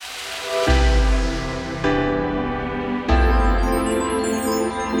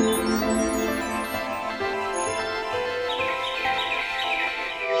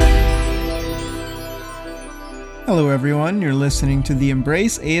Hello, everyone. You're listening to the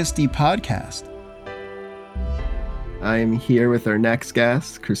Embrace ASD podcast. I'm here with our next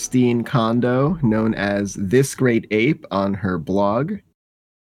guest, Christine Kondo, known as This Great Ape on her blog.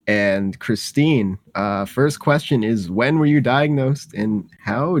 And Christine, first question is, when were you diagnosed and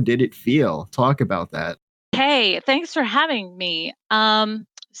how did it feel? Talk about that. Hey, thanks for having me.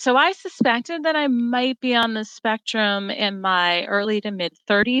 So I suspected that I might be on the spectrum in my early to mid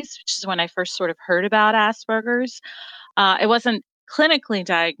 30s, which is when I first sort of heard about Asperger's. It wasn't clinically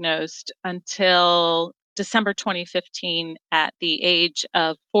diagnosed until December 2015 at the age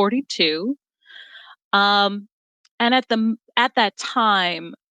of 42. And at that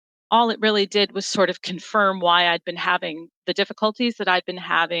time, all it really did was sort of confirm why I'd been having the difficulties that I'd been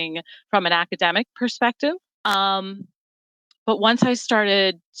having from an academic perspective. But once I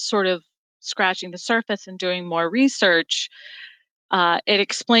started sort of scratching the surface and doing more research, it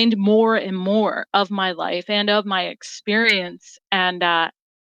explained more and more of my life and of my experience. And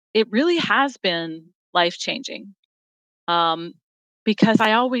it really has been life-changing, because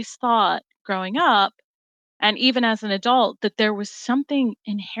I always thought growing up, and even as an adult, that there was something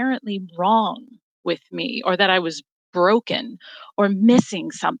inherently wrong with me, or that I was broken or missing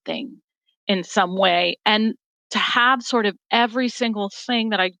something in some way. And to have sort of every single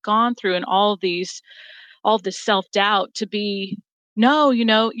thing that I'd gone through and all this self-doubt to be, no,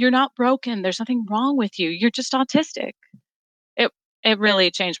 you're not broken. There's nothing wrong with you. You're just autistic. It really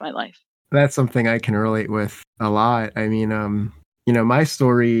changed my life. That's something I can relate with a lot. I mean, my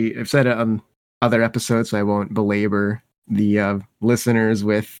story, I've said it on other episodes, so I won't belabor the listeners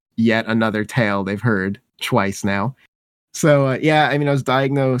with yet another tale they've heard twice now. So, I was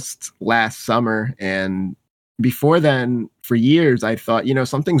diagnosed last summer, and before then, for years, I thought,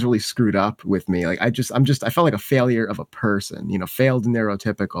 something's really screwed up with me. Like, I felt like a failure of a person, failed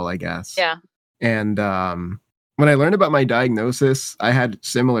neurotypical, I guess. Yeah. And when I learned about my diagnosis, I had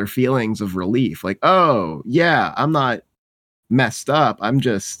similar feelings of relief. Like, oh, yeah, I'm not messed up. I'm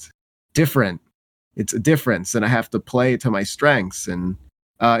just different. It's a difference, and I have to play to my strengths. And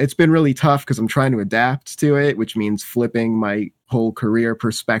it's been really tough because I'm trying to adapt to it, which means flipping my whole career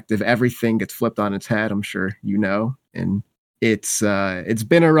perspective. Everything gets flipped on its head, I'm sure you know. And it's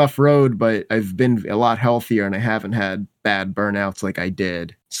been a rough road, but I've been a lot healthier, and I haven't had bad burnouts like I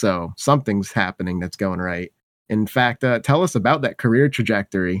did. So something's happening that's going right. In fact, tell us about that career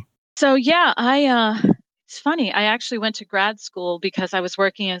trajectory. So yeah, it's funny. I actually went to grad school because I was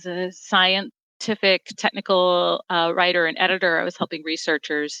working as a scientific technical writer and editor. I was helping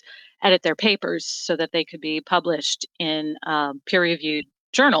researchers edit their papers so that they could be published in peer-reviewed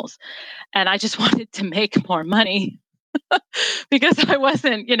journals. And I just wanted to make more money because I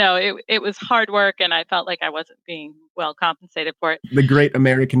wasn't, it was hard work, and I felt like I wasn't being well compensated for it. The great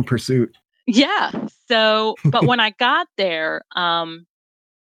American pursuit. Yeah. So, but when I got there,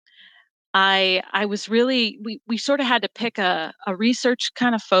 I was really, we sort of had to pick a research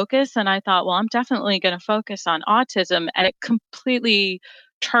kind of focus. And I thought, well, I'm definitely going to focus on autism. And it completely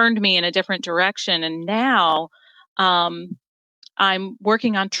turned me in a different direction. And now I'm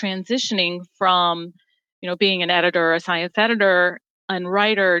working on transitioning from, being an editor, a science editor and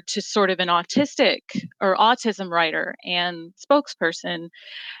writer, to sort of an autistic or autism writer and spokesperson.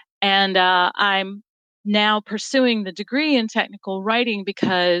 And I'm now pursuing the degree in technical writing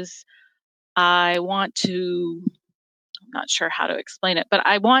because I want to, I'm not sure how to explain it, but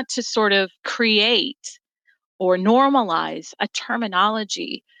I want to sort of create or normalize a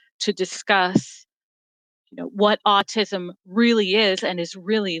terminology to discuss, what autism really is and is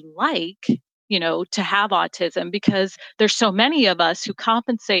really like, to have autism, because there's so many of us who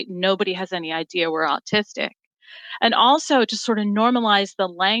compensate and nobody has any idea we're autistic. And also to sort of normalize the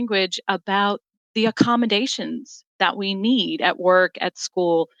language about the accommodations that we need at work, at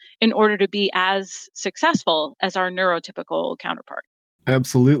school, in order to be as successful as our neurotypical counterpart.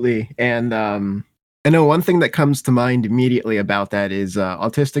 Absolutely. And I know one thing that comes to mind immediately about that is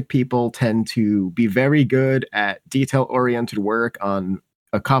autistic people tend to be very good at detail-oriented work on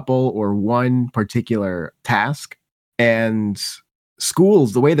a couple or one particular task. And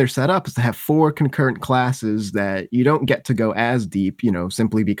schools, the way they're set up is to have 4 concurrent classes that you don't get to go as deep,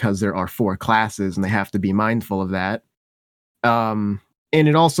 simply because there are 4 classes and they have to be mindful of that. And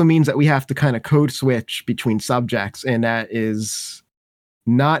it also means that we have to kind of code switch between subjects, and that is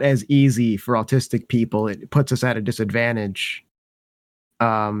not as easy for autistic people. It puts us at a disadvantage.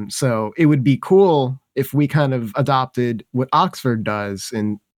 So it would be cool if we kind of adopted what Oxford does.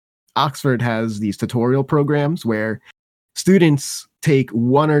 And Oxford has these tutorial programs where students take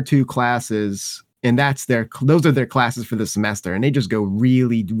 1 or 2 classes, and those are their classes for the semester, and they just go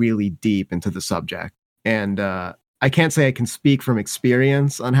really, really deep into the subject. And I can't say I can speak from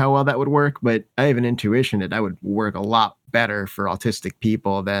experience on how well that would work, but I have an intuition that would work a lot better for autistic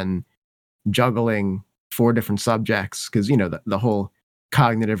people than juggling 4 different subjects. Because, you know, the whole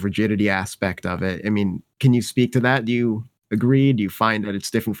cognitive rigidity aspect of it. I mean, can you speak to that? Do you agree? Do you find that it's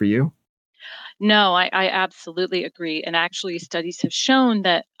different for you? No, I absolutely agree. And actually, studies have shown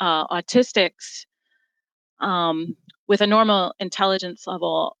that autistics with a normal intelligence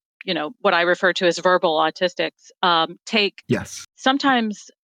level, you know, what I refer to as verbal autistics, take Yes.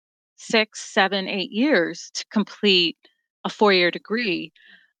 sometimes 6, 7, 8 years to complete a 4-year degree.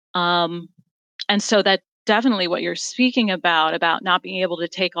 And so that definitely what you're speaking about not being able to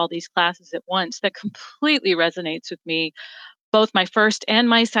take all these classes at once, that completely resonates with me. Both my first and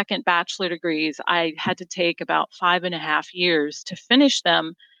my second bachelor degrees, I had to take about 5.5 years to finish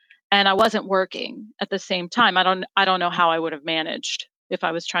them, and I wasn't working at the same time. I don't know how I would have managed if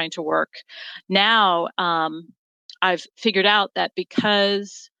I was trying to work. Now, I've figured out that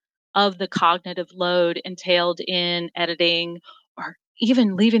because of the cognitive load entailed in editing or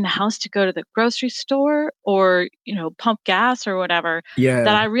even leaving the house to go to the grocery store or, you know, pump gas or whatever, that Yeah.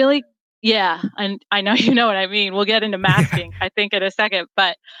 I really, yeah, and I know you know what I mean. We'll get into masking, I think, in a second,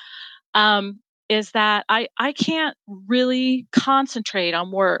 but um, is that I can't really concentrate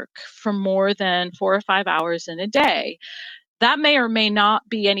on work for more than 4 or 5 hours in a day. That may or may not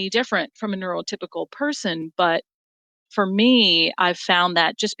be any different from a neurotypical person, but for me, I've found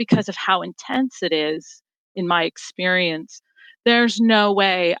that just because of how intense it is in my experience, there's no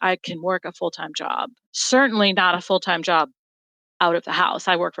way I can work a full time job. Certainly not a full time job out of the house.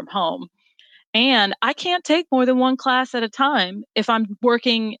 I work from home. And I can't take more than one class at a time if I'm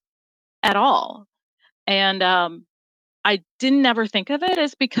working at all. And I didn't ever think of it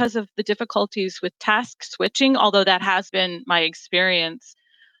as because of the difficulties with task switching, although that has been my experience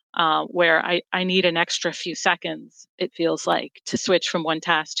where I need an extra few seconds, it feels like, to switch from one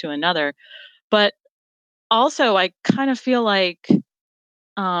task to another. But also, I kind of feel like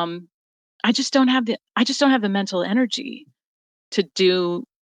um, I just don't have the mental energy to do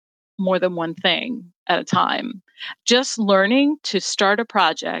more than one thing at a time. Just learning to start a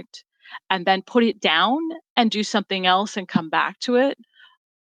project and then put it down and do something else and come back to it.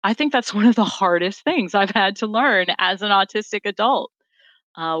 I think that's one of the hardest things I've had to learn as an autistic adult,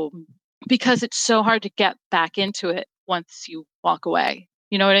 um, because it's so hard to get back into it once you walk away.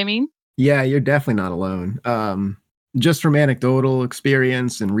 You know what I mean? Yeah, you're definitely not alone. Just from anecdotal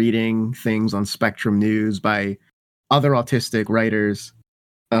experience and reading things on Spectrum News by other autistic writers,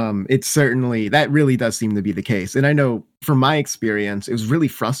 it's certainly that really does seem to be the case. And I know from my experience, it was really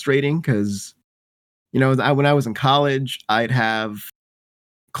frustrating because, you know, when I was in college, I'd have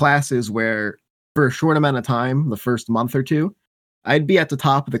classes where for a short amount of time, the first month or two, I'd be at the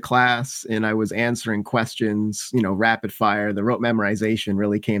top of the class and I was answering questions, you know, rapid fire. The rote memorization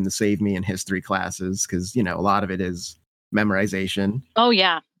really came to save me in history classes because, you know, a lot of it is memorization. Oh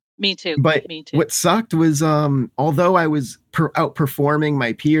yeah, me too. But Me too. what sucked was, although I was outperforming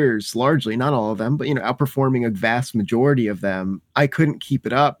my peers largely, not all of them, but, you know, outperforming a vast majority of them, I couldn't keep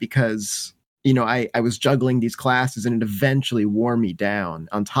it up because, you know, I was juggling these classes and it eventually wore me down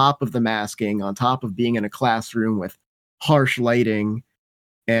on top of the masking, on top of being in a classroom with harsh lighting.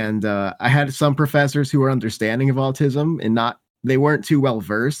 And I had some professors who were understanding of autism and they weren't too well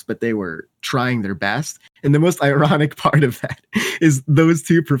versed, but they were trying their best. And the most ironic part of that is those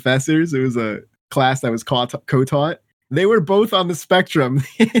two professors, it was a class that was co-taught. They were both on the spectrum.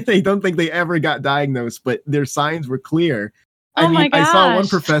 They don't think they ever got diagnosed, but their signs were clear. Oh my I saw one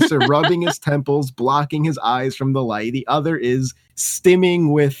gosh. professor rubbing his temples, blocking his eyes from the light. The other is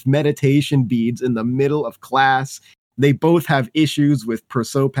stimming with meditation beads in the middle of class. They both have issues with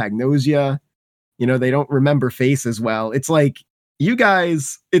prosopagnosia. You know, they don't remember faces well. It's like, you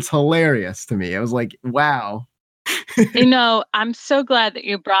guys, it's hilarious to me. I was like, wow. You know, I'm so glad that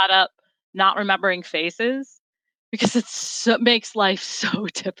you brought up not remembering faces because it makes life so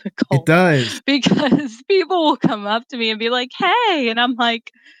It difficult. does. Because people will come up to me and be like, "Hey," and I'm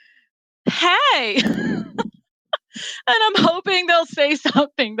like, "Hey." And I'm hoping they'll say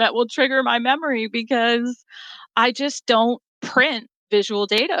something that will trigger my memory because I just don't print visual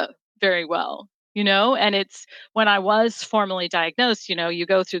data very well, you know? And it's when I was formally diagnosed, you know, you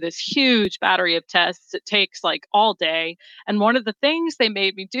go through this huge battery of tests. It takes like all day. And one of the things they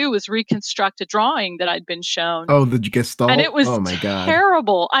made me do was reconstruct a drawing that I'd been shown. Oh, the And Gestalt? it was Oh my God.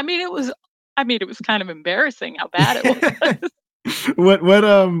 terrible. I mean, it was kind of embarrassing how bad it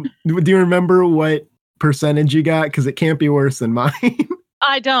was. Do you remember what percentage you got? Because it can't be worse than mine.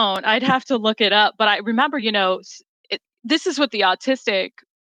 I don't. I'd have to look it up, but I remember, this is what the autistic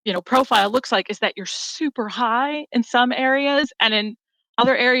profile looks like is that you're super high in some areas, and in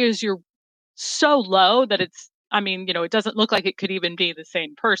other areas you're so low that it doesn't look like it could even be the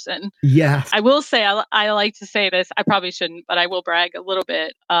same person. Yes. I will say, I like to say this, I probably shouldn't, but I will brag a little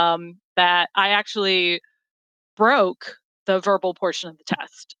bit, that I actually broke the verbal portion of the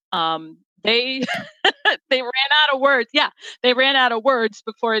test. They they ran out of words. Yeah, they ran out of words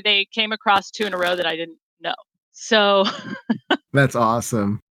before they came across 2 in a row that I didn't know. So That's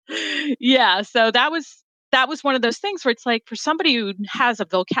awesome. yeah, so that was one of those things where it's like, for somebody who has a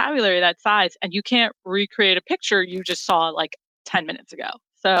vocabulary that size and you can't recreate a picture you just saw like 10 minutes ago.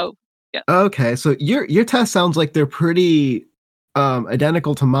 So yeah. Okay, so your test sounds like they're pretty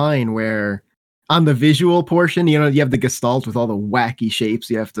identical to mine, where on the visual portion, you have the gestalt with all the wacky shapes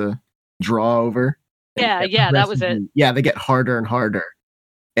you have to draw over. Yeah, that was it. Yeah, they get harder and harder.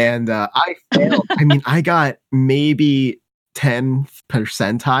 And I failed. I mean, I got maybe 10th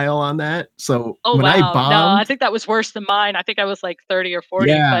percentile on that. So when I bombed, no, I think that was worse than mine. I think I was like 30 or 40.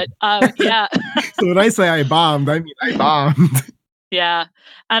 Yeah. But yeah. So when I say I bombed, I mean I bombed. Yeah.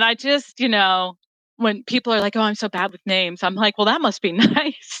 And I just, when people are like, "Oh, I'm so bad with names," I'm like, well, that must be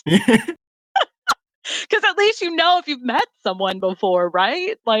nice. Because at least if you've met someone before,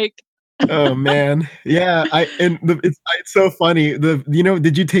 right? Like, oh man, yeah. It's so funny. Did you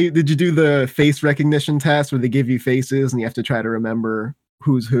do the face recognition test where they give you faces and you have to try to remember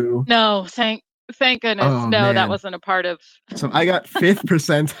who's who? No, thank goodness. Oh, no, man. That wasn't a part of. So I got 5th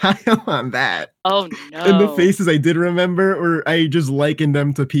percentile on that. Oh no! And the faces I did remember, or I just likened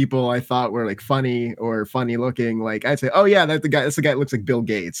them to people I thought were like funny or funny looking. Like I'd say, "Oh yeah, that's the guy that looks like Bill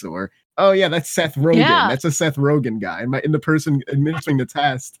Gates," or "Oh yeah, that's Seth Rogen. Yeah. That's a Seth Rogen guy." And the person administering the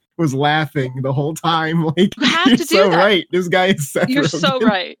test was laughing the whole time. Like, you have "You're to do so that. right. This guy is Seth You're Rogen." so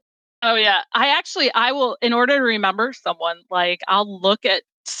right. Oh yeah. I will, in order to remember someone, like I'll look at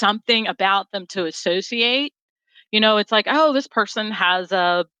something about them to associate. It's like, oh, this person has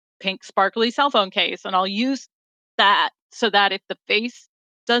a pink sparkly cell phone case, and I'll use that so that if the face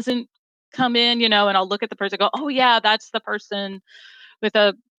doesn't come in, and I'll look at the person and go, oh yeah, that's the person with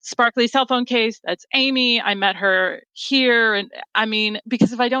a sparkly cell phone case. That's Amy. I met her here. And I mean,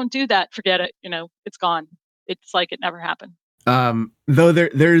 because if I don't do that, forget it. It's gone. It's like it never happened. Though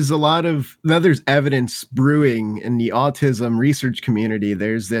there's there's evidence brewing in the autism research community.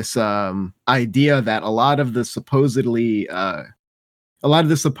 There's this idea that a lot of the supposed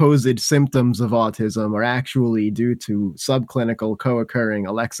symptoms of autism are actually due to subclinical co-occurring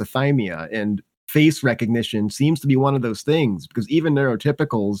alexithymia, and face recognition seems to be one of those things, because even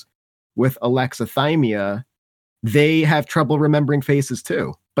neurotypicals with alexithymia, they have trouble remembering faces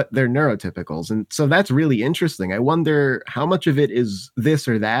too, but they're neurotypicals. And so that's really interesting. I wonder how much of it is this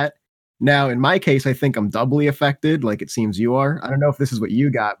or that. Now, in my case, I think I'm doubly affected, like it seems you are. I don't know if this is what you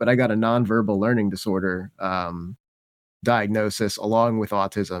got, but I got a nonverbal learning disorder diagnosis along with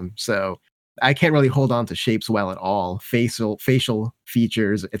autism. So I can't really hold on to shapes well at all. Facial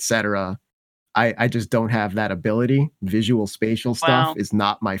features, etc. I just don't have that ability. Visual spatial stuff is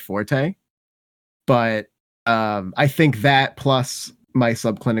not my forte. But I think that plus my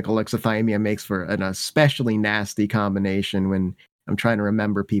subclinical alexithymia makes for an especially nasty combination when I'm trying to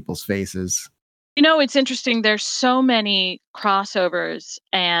remember people's faces. It's interesting. There's so many crossovers,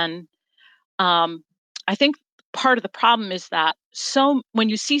 and I think part of the problem is that when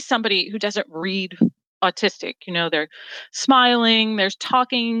you see somebody who doesn't read autistic, they're smiling, they're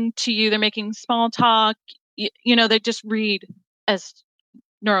talking to you, they're making small talk, they just read as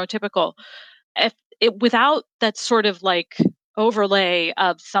neurotypical. Without that sort of like overlay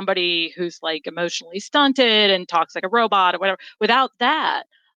of somebody who's like emotionally stunted and talks like a robot or whatever, without that,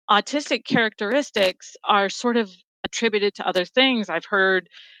 autistic characteristics are sort of attributed to other things. I've heard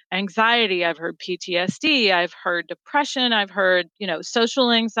anxiety, I've heard PTSD, I've heard depression, I've heard,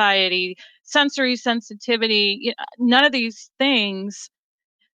 social anxiety, sensory sensitivity, none of these things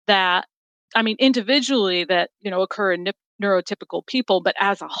that, individually that, occur in neurotypical people, but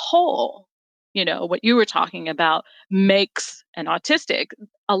as a whole, what you were talking about makes an autistic.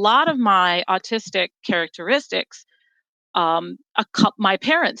 A lot of my autistic characteristics, my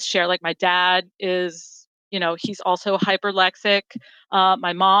parents share. Like my dad is, he's also hyperlexic.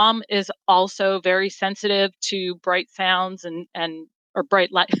 My mom is also very sensitive to bright sounds or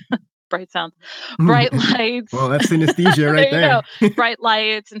bright light. Bright sounds, bright lights. Well, that's synesthesia right there. Bright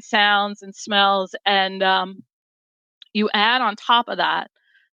lights and sounds and smells. And you add on top of that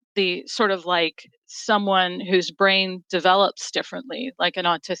the sort of like someone whose brain develops differently, like an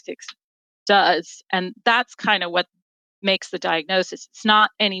autistic does. And that's kind of what makes the diagnosis. It's not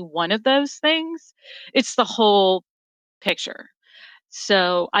any one of those things. It's the whole picture.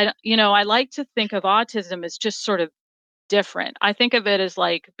 So I like to think of autism as just sort of different. I think of it as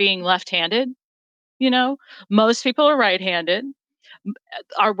like being left-handed, you know? Most people are right-handed.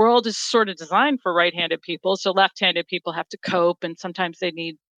 Our world is sort of designed for right-handed people, so left-handed people have to cope, and sometimes they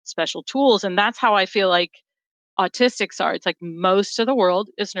need special tools, and that's how I feel like autistics are. It's like most of the world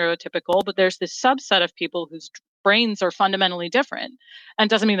is neurotypical, but there's this subset of people whose brains are fundamentally different. And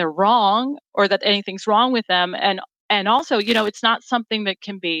doesn't mean they're wrong or that anything's wrong with them. And also, it's not something that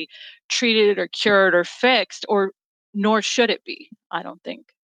can be treated or cured or fixed, or nor should it be, I don't think.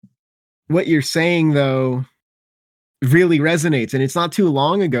 What you're saying, though, really resonates. And it's not too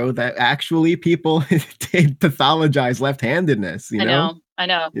long ago that actually people did pathologize left-handedness, I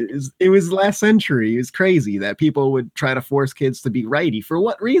know. It was last century. It was crazy that people would try to force kids to be righty. For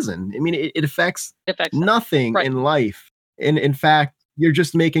what reason? I mean, it affects nothing in life. And in fact, you're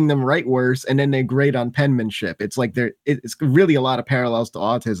just making them write worse, and then they grade on penmanship. It's like it's really a lot of parallels to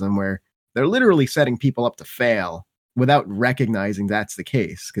autism, where they're literally setting people up to fail without recognizing that's the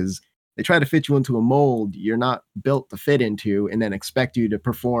case, because they try to fit you into a mold you're not built to fit into, and then expect you to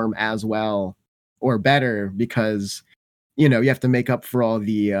perform as well or better because, you have to make up for all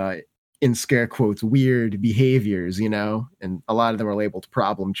the, in scare quotes, weird behaviors, and a lot of them are labeled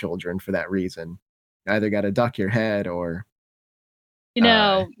problem children for that reason. You either got to duck your head or,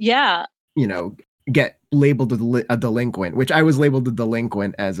 yeah. Get labeled a delinquent, which I was labeled a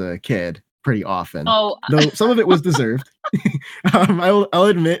delinquent as a kid pretty often. Oh, though some of it was deserved. I'll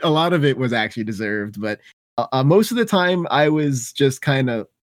admit a lot of it was actually deserved, but most of the time I was just kind of,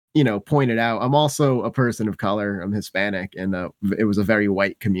 pointed out. I'm also a person of color. I'm Hispanic, and it was a very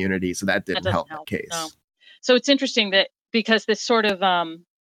white community, so that didn't help the case. No. So it's interesting that because this sort of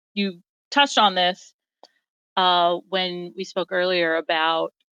you touched on this when we spoke earlier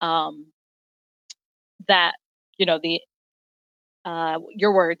about that, the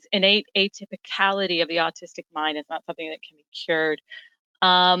your words, innate atypicality of the autistic mind is not something that can be cured.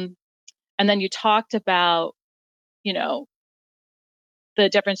 And then you talked about, the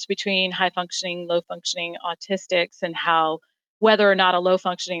difference between high functioning, low functioning autistics, and how whether or not a low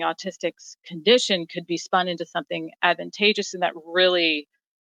functioning autistic's condition could be spun into something advantageous. And that really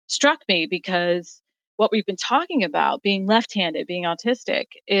struck me, because what we've been talking about, being left-handed, being autistic,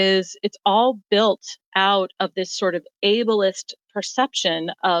 it's all built out of this sort of ableist perception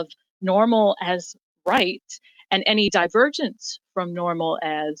of normal as right and any divergence from normal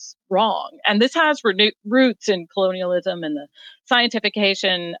as wrong. And this has roots in colonialism and the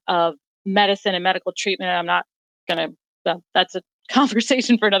scientification of medicine and medical treatment. I'm not going to, that's a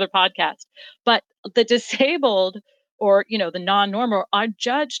conversation for another podcast. But the disabled, or the non-normal, are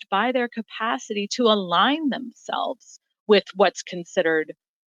judged by their capacity to align themselves with what's considered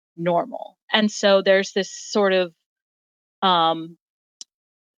normal. And so there's this sort of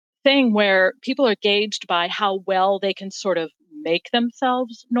thing where people are gauged by how well they can sort of make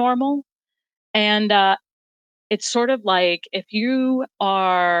themselves normal. And it's sort of like if you're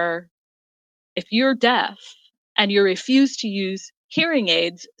deaf and you refuse to use hearing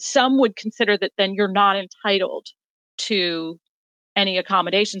aids, some would consider that then you're not entitled to any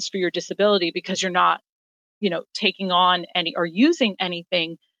accommodations for your disability because you're not, taking on any or using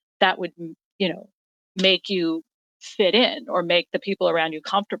anything that would, make you fit in or make the people around you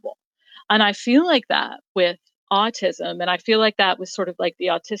comfortable. And I feel like that with autism. And I feel like that was sort of like the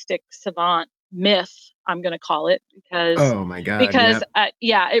autistic savant myth, I'm going to call it, because, oh my God,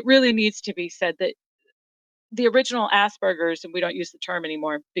 it really needs to be said that the original Asperger's, and we don't use the term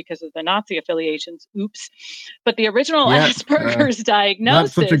anymore because of the Nazi affiliations. Oops. But the original Asperger's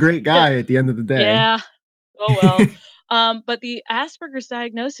diagnosis. Not such a great guy at the end of the day. Yeah. Oh, well. But the Asperger's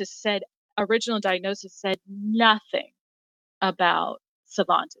original diagnosis said nothing about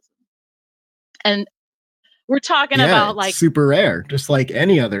savantism. And we're talking about like super rare, just like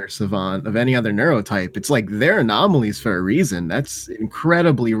any other savant of any other neurotype. It's like they're anomalies for a reason. That's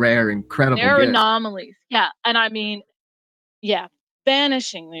incredibly rare, They're anomalies. Yeah. And I mean,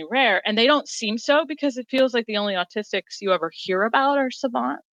 vanishingly rare. And they don't seem so because it feels like the only autistics you ever hear about are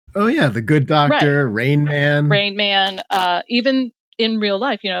savant. Oh yeah, the Good Doctor, right. Rain Man. Even in real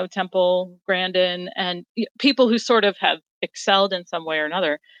life, Temple Grandin, and people who sort of have excelled in some way or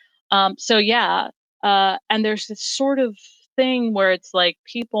another. And there's this sort of thing where it's like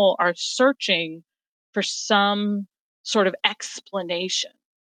people are searching for some sort of explanation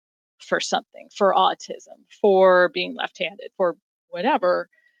for something, for autism, for being left-handed, for whatever.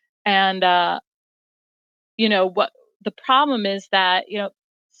 And, what the problem is that,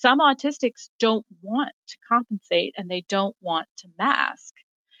 some autistics don't want to compensate and they don't want to mask.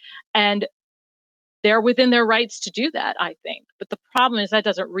 And they're within their rights to do that, I think. But the problem is that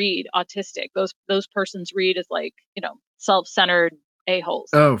doesn't read autistic. Those persons read as like, self-centered a-holes,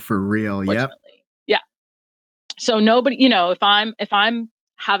 Oh, for real. Yep. unfortunately. Yeah. So nobody, if I'm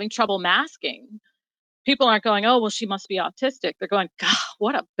having trouble masking, people aren't going, "Oh, well, she must be autistic." They're going, "God,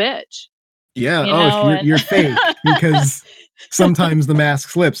 what a bitch." Yeah. You Oh, know, and you're fake, because sometimes the mask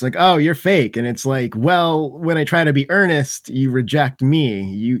slips. Like, oh, you're fake, and it's like, well, when I try to be earnest, you reject me.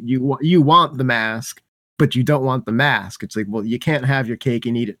 You want the mask, but you don't want the mask. It's like, well, you can't have your cake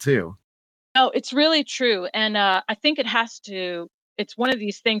and eat it too. No, it's really true. And I think it's one of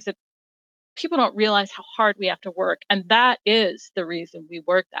these things that people don't realize how hard we have to work. And that is the reason we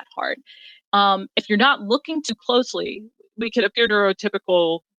work that hard. If you're not looking too closely, we could appear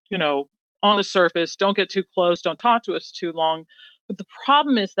neurotypical, on the surface. Don't get too close. Don't talk to us too long. But the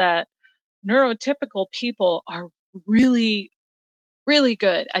problem is that neurotypical people are really, really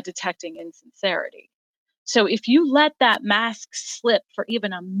good at detecting insincerity. So if you let that mask slip for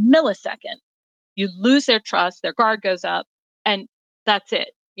even a millisecond, you lose their trust, their guard goes up, and that's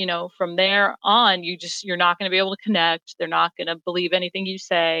it. From there on, you're not going to be able to connect. They're not going to believe anything you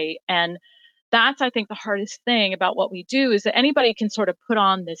say. And that's, I think, the hardest thing about what we do is that anybody can sort of put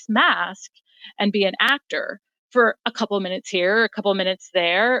on this mask and be an actor for a couple of minutes here, a couple of minutes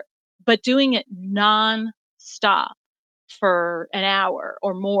there, but doing it non-stop for an hour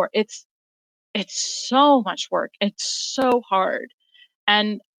or more, it's so much work. It's so hard.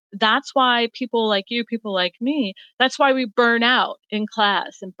 And that's why people like you, people like me, that's why we burn out in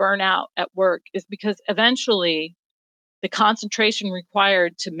class and burn out at work, is because eventually the concentration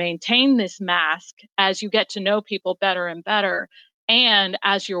required to maintain this mask as you get to know people better and better, and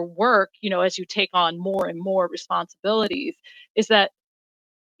as your work, as you take on more and more responsibilities, is that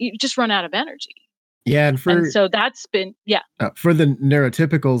you just run out of energy. Yeah, and And so that's been, yeah. for the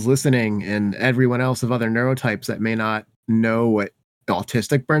neurotypicals listening and everyone else of other neurotypes that may not know what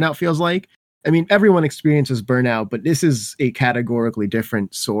autistic burnout feels like. I mean, everyone experiences burnout, but this is a categorically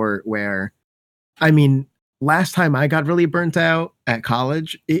different sort where, I mean, last time I got really burnt out at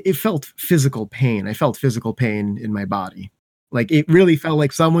college, it felt physical pain. I felt physical pain in my body. Like, it really felt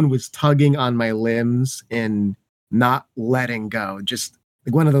like someone was tugging on my limbs and not letting go. Just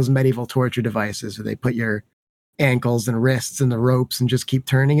like one of those medieval torture devices where they put your ankles and wrists in the ropes and just keep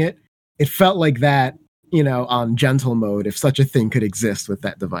turning it. It felt like that, on gentle mode, if such a thing could exist with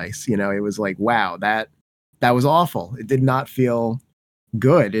that device. It was like, wow, that was awful. It did not feel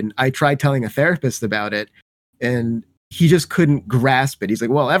good. And I tried telling a therapist about it, and he just couldn't grasp it. He's like,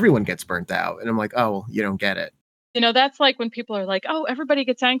 well, everyone gets burnt out. And I'm like, oh, you don't get it. That's like when people are like, "Oh, everybody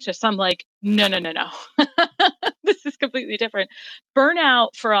gets anxious." I'm like, "No, no, no, no." This is completely different.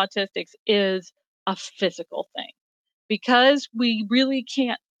 Burnout for autistics is a physical thing, because we really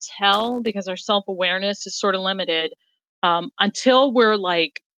can't tell, because our self-awareness is sort of limited, until we're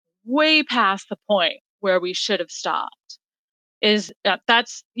like way past the point where we should have stopped. We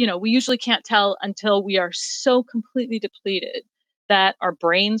usually can't tell until we are so completely depleted that our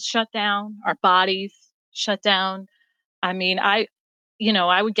brains shut down, our bodies shut down. I mean, I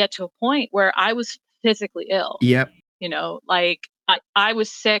would get to a point where I was physically ill. Yep. Like I was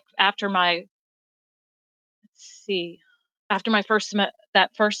sick after let's see, after my that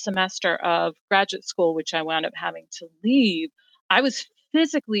first semester of graduate school, which I wound up having to leave. I was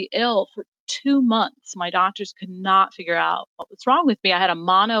physically ill for 2 months. My doctors could not figure out what was wrong with me. I had a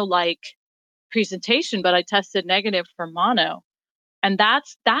mono-like presentation, but I tested negative for mono. And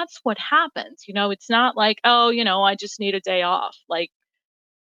that's what happens. It's not like, oh, I just need a day off. Like,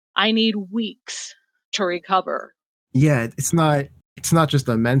 I need weeks to recover. Yeah, it's not just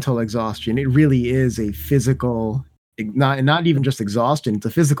a mental exhaustion. It really is a physical, not even just exhaustion, it's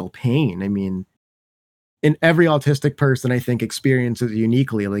a physical pain. I mean, in every autistic person, I think, experiences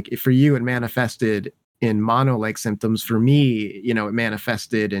uniquely. Like, for you, it manifested in mono-like symptoms. For me, it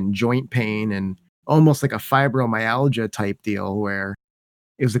manifested in joint pain and almost like a fibromyalgia type deal, where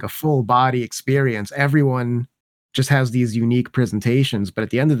it was like a full body experience. Everyone just has these unique presentations, but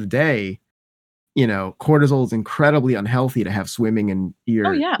at the end of the day, cortisol is incredibly unhealthy to have swimming in your,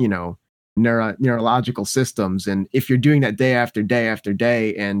 Oh, yeah. Neurological systems. And if you're doing that day after day after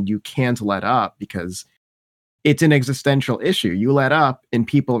day, and you can't let up because it's an existential issue, you let up and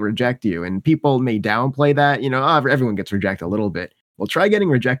people reject you. And people may downplay that, everyone gets rejected a little bit. Well, try getting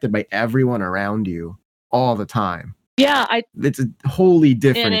rejected by everyone around you all the time. Yeah, it's a wholly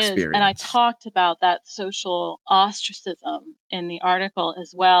different experience. And I talked about that social ostracism in the article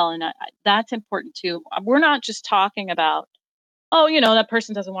as well. And that's important too. We're not just talking about, oh, that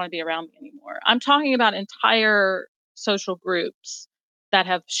person doesn't want to be around me anymore. I'm talking about entire social groups that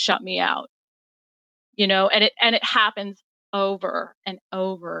have shut me out. and it happens over and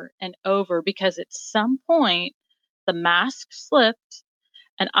over and over because at some point the mask slipped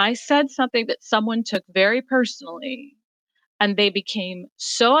and I said something that someone took very personally and they became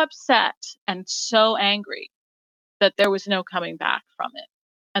so upset and so angry that there was no coming back from it.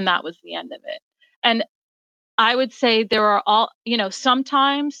 And that was the end of it. And I would say there are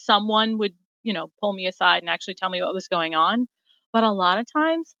sometimes someone would, pull me aside and actually tell me what was going on. But a lot of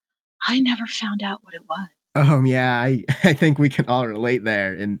times I never found out what it was. Yeah, I think we can all relate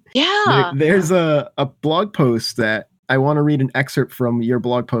there. And Yeah. there's a blog post that I want to read an excerpt from your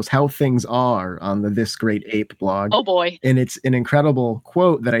blog post, How Things Are, on the This Great Ape blog. Oh, boy. And it's an incredible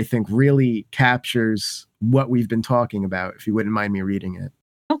quote that I think really captures what we've been talking about, if you wouldn't mind me reading it.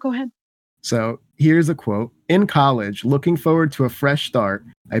 Oh, go ahead. So here's a quote. In college, looking forward to a fresh start,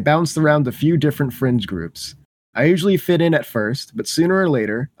 I bounced around a few different fringe groups. I usually fit in at first, but sooner or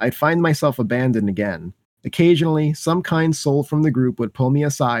later, I'd find myself abandoned again. Occasionally, some kind soul from the group would pull me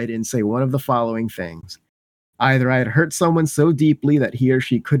aside and say one of the following things. Either I had hurt someone so deeply that he or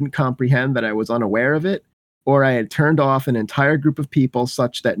she couldn't comprehend that I was unaware of it, or I had turned off an entire group of people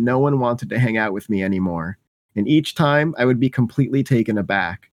such that no one wanted to hang out with me anymore. And each time, I would be completely taken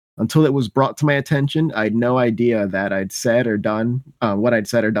aback. Until it was brought to my attention, I had no idea that what I'd said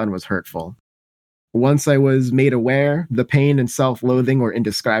or done was hurtful. Once I was made aware, the pain and self-loathing were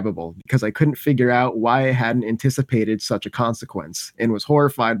indescribable because I couldn't figure out why I hadn't anticipated such a consequence and was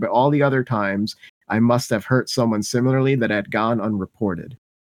horrified by all the other times I must have hurt someone similarly that had gone unreported.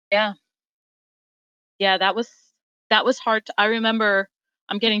 Yeah. Yeah, that was hard. I remember,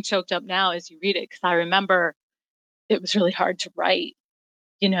 I'm getting choked up now as you read it because I remember it was really hard to write,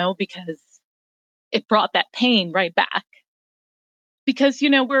 because it brought that pain right back. Because,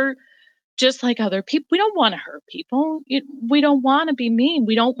 we're just like other people. We don't want to hurt people. We don't want to be mean.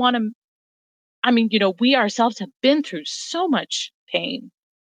 We don't want to, we ourselves have been through so much pain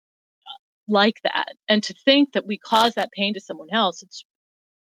like that. And to think that we cause that pain to someone else,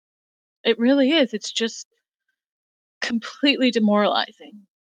 it really is. It's just completely demoralizing.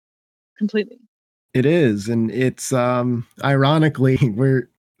 Completely. It is. And it's, ironically, we're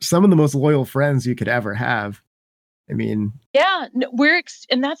some of the most loyal friends you could ever have. I mean, yeah,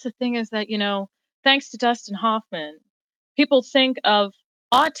 and that's the thing is that, thanks to Dustin Hoffman, people think of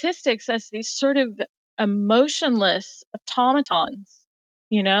autistics as these sort of emotionless automatons,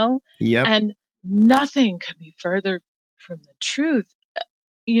 Yep. And nothing could be further from the truth.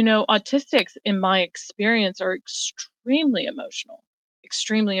 Autistics, in my experience, are extremely emotional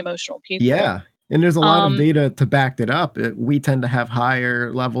people. Yeah. And there's a lot of data to back it up. We tend to have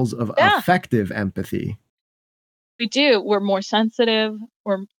higher levels of affective empathy. We do. We're more sensitive.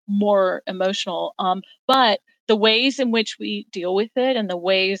 We're more emotional. But the ways in which we deal with it and the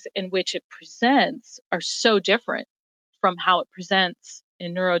ways in which it presents are so different from how it presents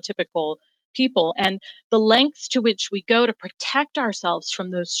in neurotypical people. And the lengths to which we go to protect ourselves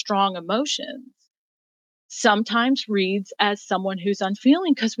from those strong emotions sometimes reads as someone who's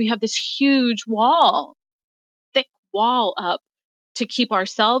unfeeling because we have this huge thick wall up to keep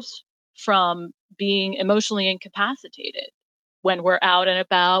ourselves from being emotionally incapacitated when we're out and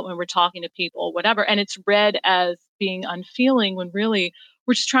about, when we're talking to people, whatever. And it's read as being unfeeling when really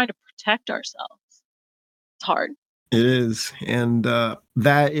we're just trying to protect ourselves. It's hard. It is. And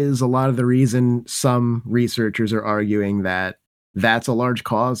that is a lot of the reason some researchers are arguing that that's a large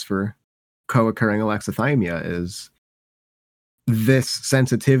cause for co-occurring alexithymia is this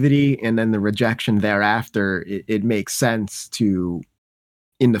sensitivity and then the rejection thereafter. It makes sense to,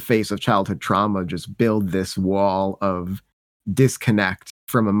 in the face of childhood trauma, just build this wall of disconnect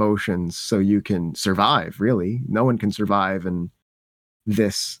from emotions so you can survive, really. No one can survive in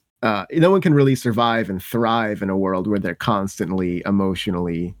this. No one can really survive and thrive in a world where they're constantly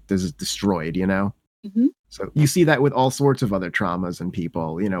emotionally destroyed, Mm-hmm. So you see that with all sorts of other traumas in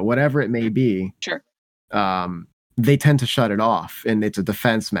people, whatever it may be. Sure. They tend to shut it off, and it's a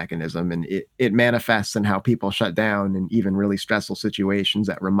defense mechanism, and it manifests in how people shut down in even really stressful situations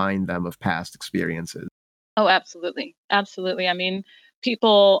that remind them of past experiences. Oh, absolutely. Absolutely. I mean,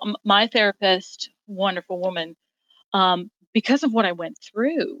 people, my therapist, wonderful woman, because of what I went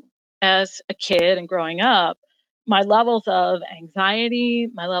through as a kid and growing up, my levels of anxiety,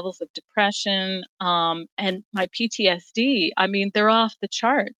 my levels of depression, and my PTSD, I mean, they're off the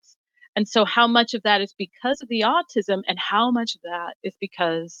charts. And so how much of that is because of the autism and how much of that is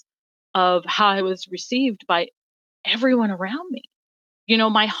because of how I was received by everyone around me?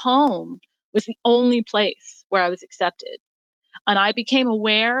 My home was the only place where I was accepted. And I became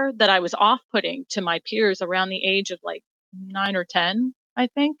aware that I was off-putting to my peers around the age of like 9 or 10, I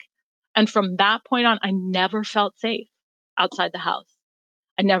think. And from that point on, I never felt safe outside the house.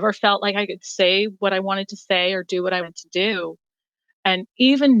 I never felt like I could say what I wanted to say or do what I wanted to do. And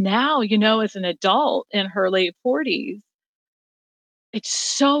even now, as an adult in her late 40s, it's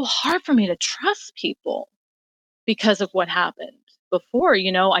so hard for me to trust people because of what happened before.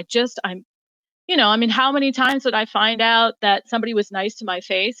 How many times did I find out that somebody was nice to my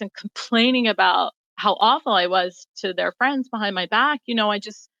face and complaining about how awful I was to their friends behind my back?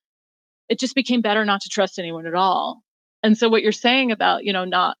 It just became better not to trust anyone at all. And so what you're saying about,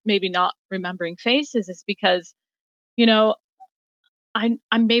 not remembering faces is because, I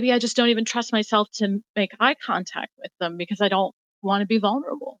just don't even trust myself to make eye contact with them because I don't want to be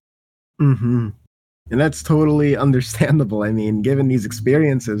vulnerable. Mm-hmm. And that's totally understandable. I mean, given these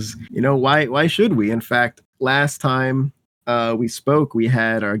experiences, why should we? In fact, last time we spoke, we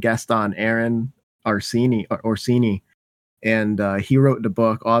had our guest on, Aaron Orsini, and he wrote the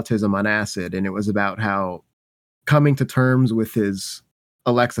book Autism on Acid, and it was about how coming to terms with his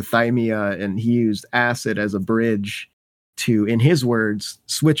alexithymia, and he used acid as a bridge to, in his words,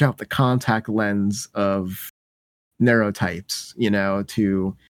 switch out the contact lens of neurotypes,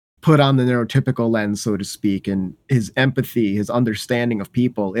 to put on the neurotypical lens, so to speak. And his empathy, his understanding of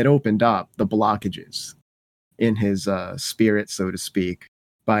people, it opened up the blockages in his spirit, so to speak,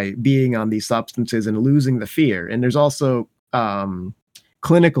 by being on these substances and losing the fear. And there's also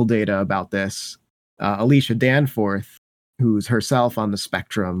clinical data about this. Alicia Danforth, who's herself on the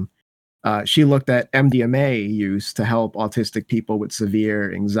spectrum, she looked at MDMA use to help autistic people with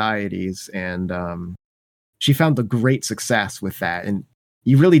severe anxieties, and she found a great success with that. And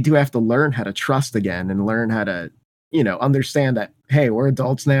you really do have to learn how to trust again and learn how to, understand that, hey, we're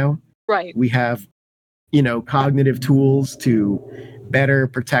adults now. Right. We have, cognitive tools to better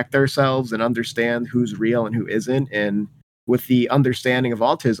protect ourselves and understand who's real and who isn't. And with the understanding of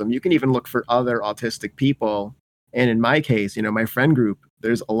autism, you can even look for other autistic people. And in my case, my friend group,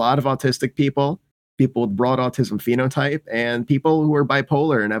 there's a lot of autistic people with broad autism phenotype, and people who are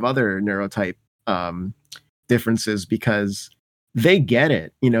bipolar and have other neurotype differences, because they get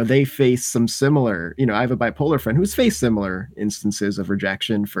it. They face some similar, I have a bipolar friend who's faced similar instances of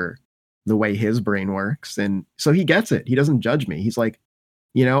rejection for the way his brain works. And so he gets it. He doesn't judge me. He's like,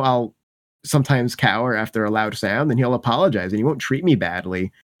 I'll sometimes cower after a loud sound, and he'll apologize, and he won't treat me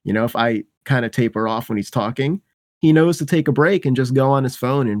badly. If I kind of taper off when he's talking, he knows to take a break and just go on his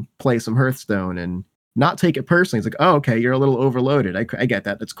phone and play some Hearthstone and not take it personally. It's like, oh, okay, you're a little overloaded. I get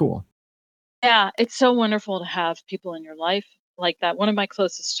that. That's cool. Yeah, it's so wonderful to have people in your life like that. One of my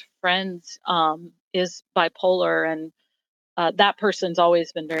closest friends is bipolar, and that person's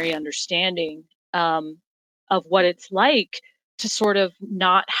always been very understanding of what it's like to sort of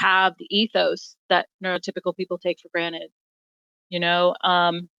not have the ethos that neurotypical people take for granted,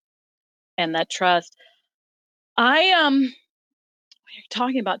 and that trust. When you're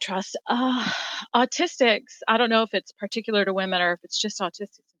talking about trust, autistics, I don't know if it's particular to women or if it's just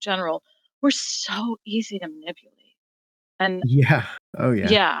autistics in general, we're so easy to manipulate. And yeah. Oh yeah.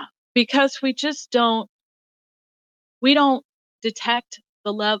 Yeah, because we don't detect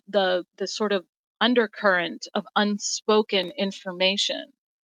the sort of undercurrent of unspoken information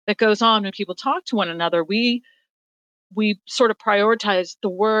that goes on when people talk to one another. We sort of prioritize the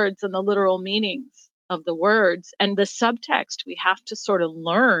words and the literal meanings of the words, and the subtext we have to sort of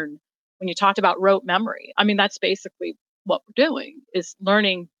learn. When you talked about rote memory, I mean, that's basically what we're doing, is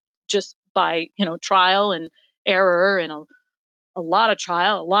learning just by, trial and error, and a lot of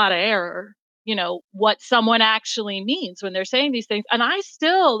trial, a lot of error, what someone actually means when they're saying these things. And I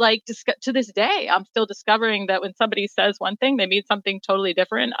still to this day, I'm still discovering that when somebody says one thing, they mean something totally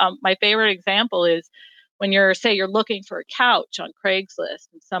different. My favorite example is when you're looking for a couch on Craigslist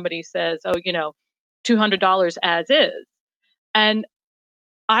and somebody says, oh, $200 as is. And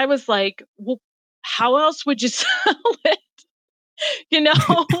I was like, well, how else would you sell it?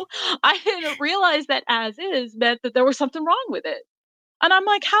 I didn't realize that as is meant that there was something wrong with it. And I'm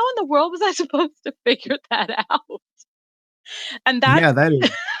like, how in the world was I supposed to figure that out? And that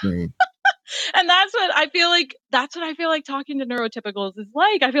is great. And that's what I feel like talking to neurotypicals is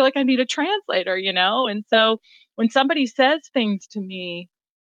like. I feel like I need a translator, And so when somebody says things to me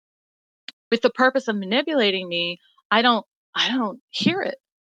with the purpose of manipulating me, I don't hear it.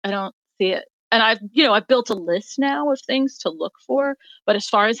 I don't see it. And I've built a list now of things to look for, but as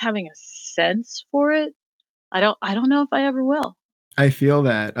far as having a sense for it, I don't know if I ever will. I feel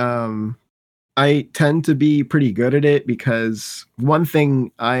that. I tend to be pretty good at it because one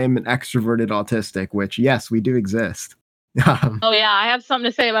thing, I am an extroverted autistic, which, yes, we do exist. Oh yeah, I have something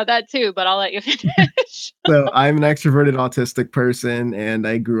to say about that too, but I'll let you finish. So I'm an extroverted autistic person, and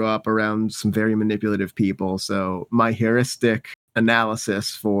I grew up around some very manipulative people. So my heuristic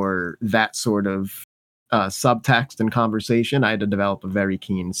analysis for that sort of subtext and conversation, I had to develop a very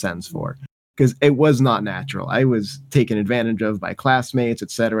keen sense for, because it was not natural. I was taken advantage of by classmates,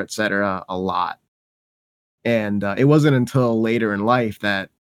 et cetera, a lot. And it wasn't until later in life that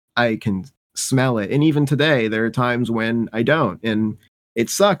I can smell it. And even today, there are times when I don't. And it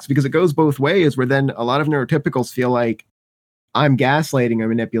sucks because it goes both ways, where then a lot of neurotypicals feel like I'm gaslighting or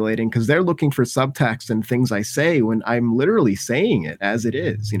manipulating because they're looking for subtext and things I say when I'm literally saying it as it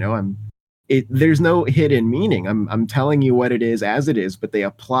is. There's no hidden meaning. I'm telling you what it is as it is, but they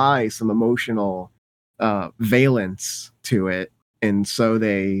apply some emotional valence to it. And so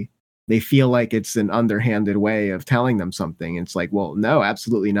they feel like it's an underhanded way of telling them something. It's like, well, no,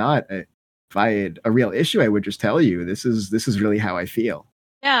 absolutely not. If I had a real issue, I would just tell you this is really how I feel.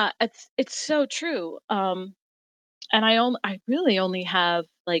 Yeah, it's so true. And I really only have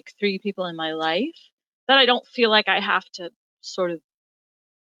like 3 people in my life that I don't feel like I have to sort of,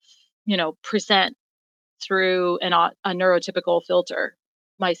 present through a neurotypical filter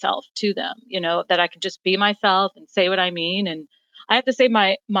myself to them, that I can just be myself and say what I mean. And I have to say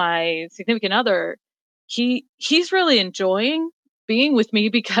my significant other, he's really enjoying being with me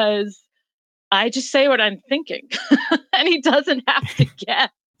because I just say what I'm thinking and he doesn't have to guess,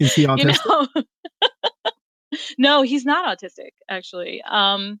 Is he you autistic? know. No, he's not autistic actually.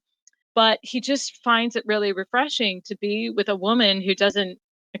 But he just finds it really refreshing to be with a woman who doesn't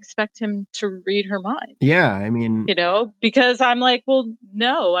expect him to read her mind. Yeah, I mean, Because I'm like, well,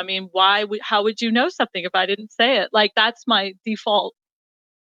 no, I mean, how would you know something if I didn't say it? Like, that's my default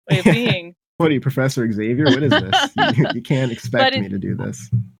way of being. what are you, Professor Xavier? What is this? You can't expect But me to do this.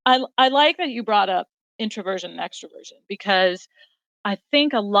 I like that you brought up introversion and extroversion because I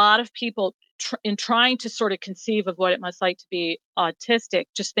think a lot of people in trying to sort of conceive of what it must like to be autistic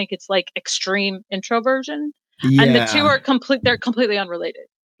just think it's like extreme introversion. And the two Yeah. are they're completely unrelated.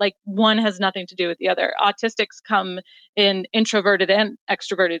 Like one has nothing to do with the other. Autistics come in introverted and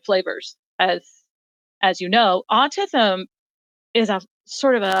extroverted flavors, as you know. Autism is a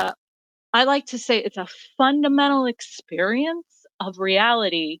sort of I like to say it's a fundamental experience of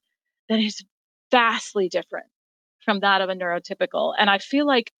reality that is vastly different from that of a neurotypical. And I feel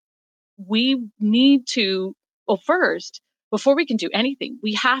like we need to, well, first, before we can do anything,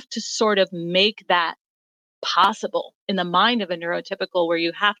 we have to sort of make that possible in the mind of a neurotypical, where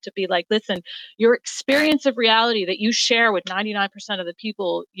you have to be like, listen, your experience of reality that you share with 99% of the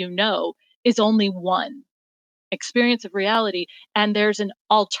people is only one experience of reality. And there's an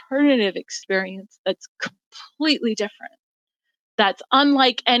alternative experience that's completely different, that's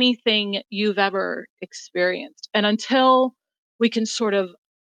unlike anything you've ever experienced. And until we can sort of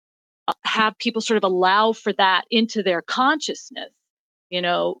have people sort of allow for that into their consciousness, you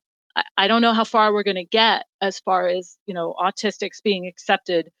know, I don't know how far we're going to get as far as, autistics being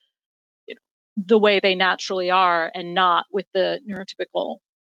accepted the way they naturally are and not with the neurotypical,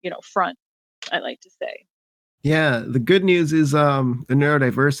 front, I like to say. Yeah, the good news is the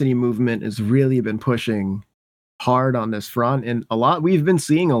neurodiversity movement has really been pushing hard on this front, and we've been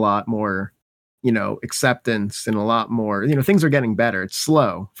seeing a lot more, acceptance, and a lot more, things are getting better. It's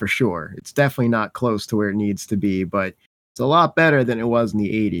slow for sure. It's definitely not close to where it needs to be, but it's a lot better than it was in the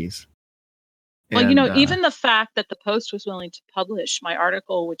 80s. Well, And even the fact that the Post was willing to publish my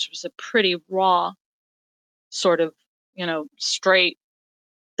article, which was a pretty raw sort of, straight,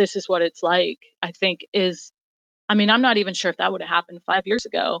 this is what it's like, I think I'm not even sure if that would have happened 5 years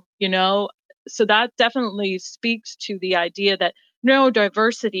ago, So that definitely speaks to the idea that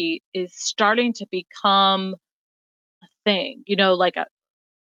neurodiversity is starting to become a thing,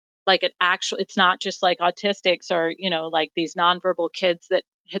 like an actual, it's not just like autistics or, like these nonverbal kids that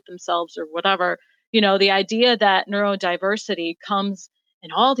hit themselves or whatever. The idea that neurodiversity comes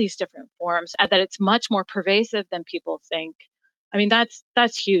in all these different forms and that it's much more pervasive than people think. I mean, that's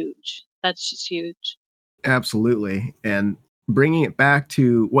huge. That's just huge. absolutely. And bringing it back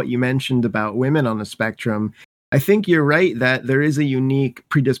to what you mentioned about women on the spectrum, I think you're right that there is a unique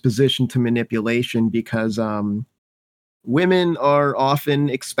predisposition to manipulation because women are often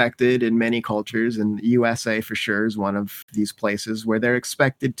expected in many cultures, and the USA for sure is one of these places where they're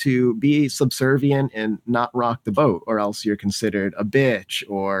expected to be subservient and not rock the boat, or else you're considered a bitch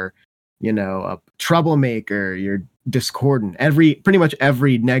or, a troublemaker, you're discordant. Pretty much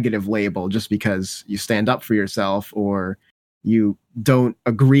every negative label just because you stand up for yourself or you don't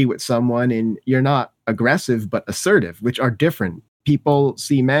agree with someone, and you're not aggressive but assertive, which are different. People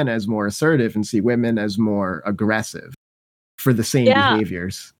see men as more assertive and see women as more aggressive. for the same Yeah.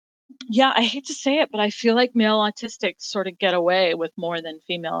 behaviors. Yeah, I hate to say it, but I feel like male autistics sort of get away with more than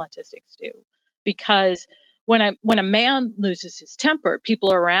female autistics do. Because when a man loses his temper,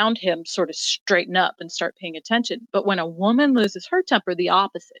 people around him sort of straighten up and start paying attention. But when a woman loses her temper, the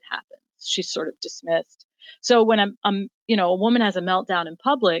opposite happens. She's sort of dismissed. So when a woman has a meltdown in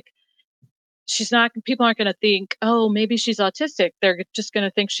public, people aren't going to think, oh, maybe she's autistic. They're just going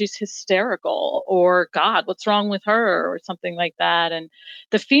to think she's hysterical or God, what's wrong with her or something like that. And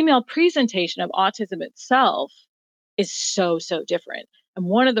the female presentation of autism itself is so, so different. And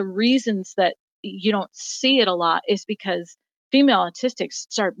one of the reasons that you don't see it a lot is because female autistics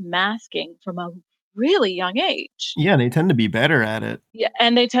start masking from a really young age. Yeah, they tend to be better at it. Yeah,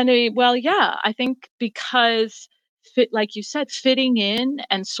 and they tend to be, well, yeah, I think because like you said, fitting in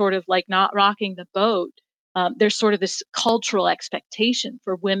and sort of like not rocking the boat. There's sort of this cultural expectation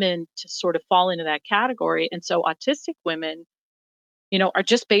for women to sort of fall into that category. And so autistic women, are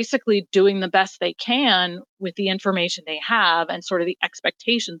just basically doing the best they can with the information they have and sort of the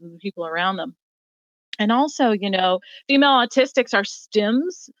expectations of the people around them. And also, female autistics, our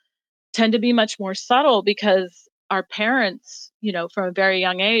stims tend to be much more subtle because our parents, from a very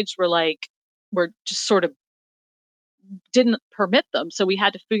young age were just sort of didn't permit them. So we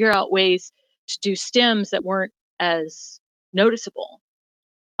had to figure out ways to do stims that weren't as noticeable.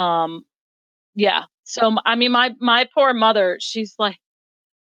 Yeah. So, I mean, my poor mother, she's like,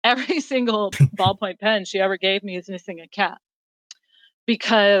 every single ballpoint pen she ever gave me is missing a cap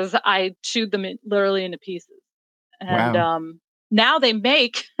because I chewed them literally into pieces. And Wow. Now they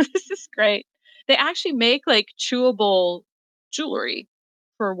make, this is great. They actually make like chewable jewelry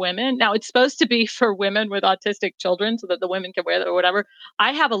for women. Now it's supposed to be for women with autistic children so that the women can wear it or whatever.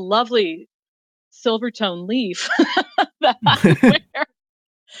 I have a lovely Silvertone leaf that I wear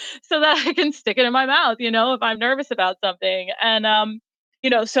so that I can stick it in my mouth, if I'm nervous about something. And,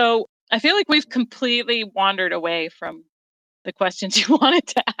 so I feel like we've completely wandered away from the questions you wanted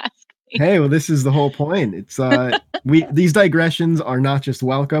to ask me. Hey, well, this is the whole point. It's these digressions are not just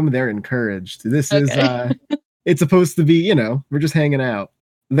welcome, they're encouraged. This is it's supposed to be, we're just hanging out.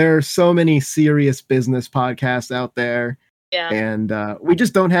 There are so many serious business podcasts out there. Yeah. And we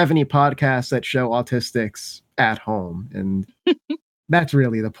just don't have any podcasts that show autistics at home. And that's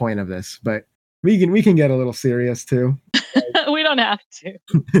really the point of this. But we can get a little serious too. We don't have to.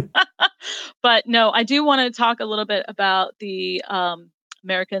 But no, I do want to talk a little bit about the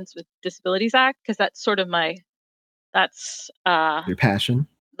Americans with Disabilities Act, because that's sort of your passion.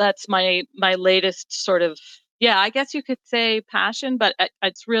 That's my latest sort of, I guess you could say passion, but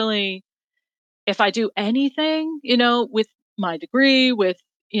it's really, if I do anything, with my degree, with,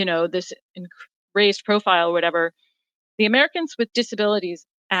 this raised profile or whatever, the Americans with Disabilities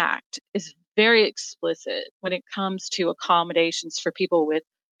Act is very explicit when it comes to accommodations for people with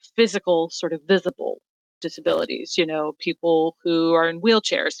physical, sort of visible disabilities, people who are in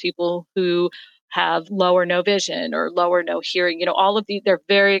wheelchairs, people who have low or no vision or low or no hearing, all of these, they're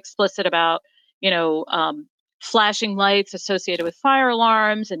very explicit about, flashing lights associated with fire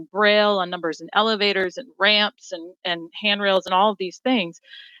alarms and braille on numbers in elevators and ramps and handrails and all of these things.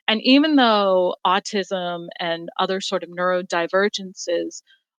 And even though autism and other sort of neurodivergences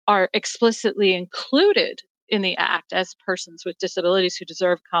are explicitly included in the act as persons with disabilities who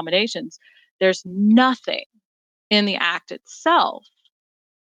deserve accommodations, there's nothing in the act itself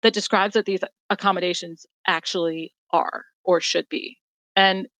that describes what these accommodations actually are or should be.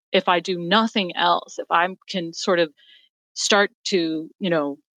 And if I do nothing else, if I can sort of start to,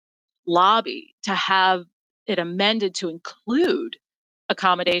 lobby to have it amended to include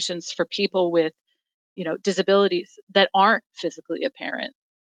accommodations for people with, disabilities that aren't physically apparent,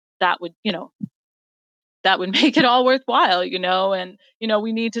 that would make it all worthwhile, and,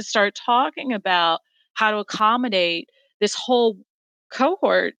 we need to start talking about how to accommodate this whole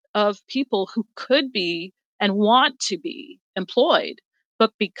cohort of people who could be and want to be employed,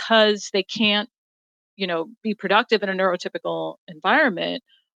 but because they can't, be productive in a neurotypical environment,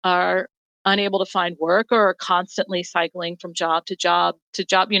 are unable to find work or are constantly cycling from job to job to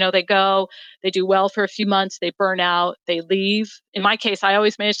job. They do well for a few months, they burn out, they leave. In my case, I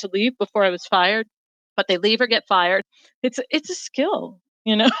always managed to leave before I was fired, but they leave or get fired. It's a skill,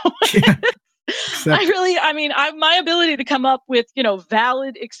 Yeah. my ability to come up with,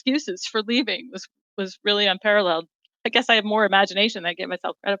 valid excuses for leaving was really unparalleled. I guess I have more imagination than I give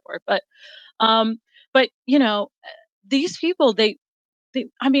myself credit for. But these people, I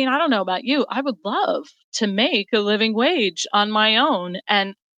don't know about you. I would love to make a living wage on my own.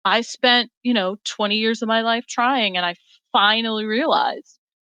 And I spent, 20 years of my life trying, and I finally realized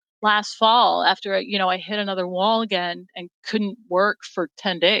last fall after I hit another wall again and couldn't work for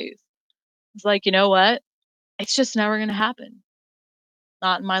 10 days. It's like, you know what? It's just never going to happen.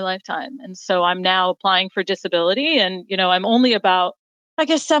 Not in my lifetime. And so I'm now applying for disability, and I'm only about, I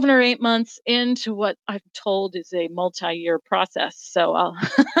guess, 7 or 8 months into what I'm told is a multi-year process. So I'll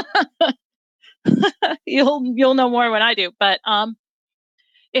you'll know more when I do. But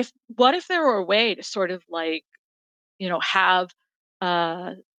what if there were a way to sort of like, have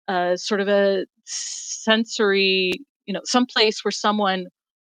uh, sort of a sensory, some place where someone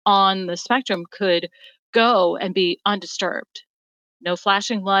on the spectrum could go and be undisturbed. No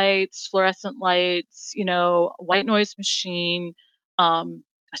flashing lights, fluorescent lights, white noise machine,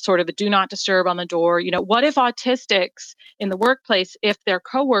 sort of a do not disturb on the door. What if autistics in the workplace, if their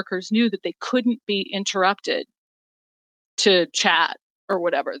coworkers knew that they couldn't be interrupted to chat or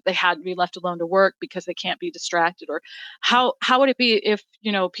whatever, they had to be left alone to work because they can't be distracted? Or how would it be if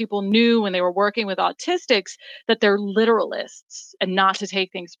people knew when they were working with autistics that they're literalists and not to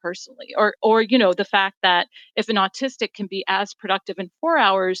take things personally? Or the fact that if an autistic can be as productive in 4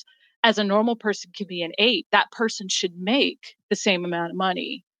 hours as a normal person can be in 8, that person should make the same amount of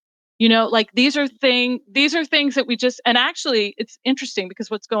money. Like these are things that we just, and actually it's interesting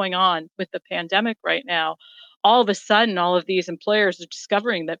because what's going on with the pandemic right now, all of a sudden, all of these employers are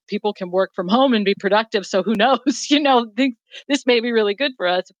discovering that people can work from home and be productive. So who knows, this may be really good for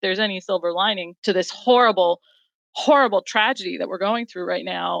us if there's any silver lining to this horrible, horrible tragedy that we're going through right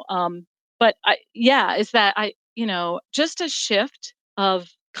now. Just a shift of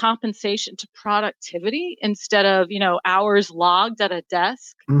compensation to productivity instead of, hours logged at a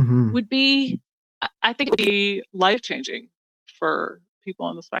desk would be, I think it would be life-changing for people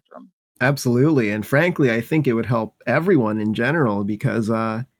on the spectrum. Absolutely. And frankly, I think it would help everyone in general because there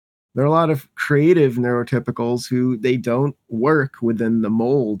are a lot of creative neurotypicals who they don't work within the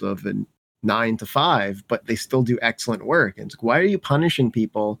mold of a 9 to 5, but they still do excellent work. And it's like, why are you punishing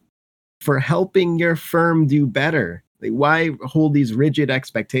people for helping your firm do better? Like, why hold these rigid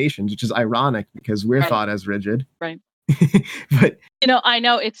expectations, which is ironic because we're thought as rigid. Right. But I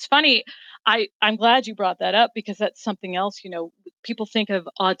know it's funny. I'm glad you brought that up because that's something else, people think of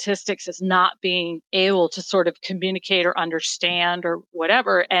autistics as not being able to sort of communicate or understand or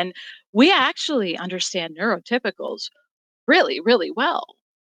whatever. And we actually understand neurotypicals really, really well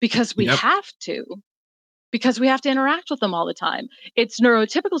because we have to interact with them all the time. It's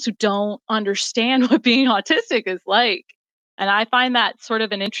neurotypicals who don't understand what being autistic is like. And I find that sort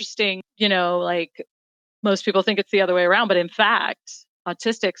of an interesting, like most people think it's the other way around, but in fact,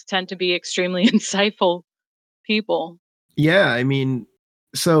 autistics tend to be extremely insightful people. Yeah, I mean,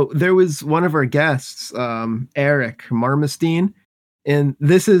 so there was one of our guests, Eric Marmestein, and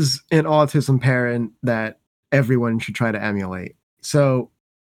this is an autism parent that everyone should try to emulate. So,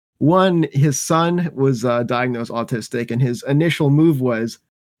 one, his son was diagnosed autistic, and his initial move was,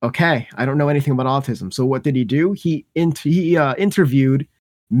 okay, I don't know anything about autism. So what did he do? He interviewed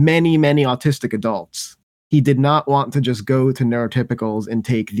many, many autistic adults. He did not want to just go to neurotypicals and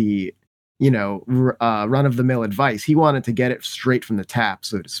take the run-of-the-mill advice. He wanted to get it straight from the tap,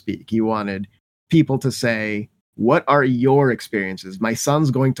 so to speak. He wanted people to say, what are your experiences? My son's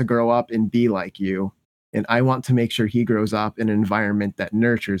going to grow up and be like you, and I want to make sure he grows up in an environment that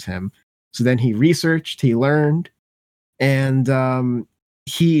nurtures him. So then he researched, he learned, and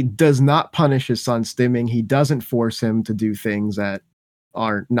he does not punish his son stimming. He doesn't force him to do things that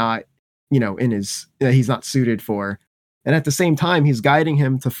are not, he's not suited for. And at the same time, he's guiding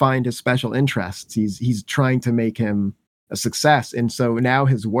him to find his special interests. He's trying to make him a success. And so now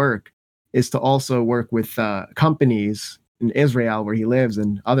his work is to also work with companies in Israel where he lives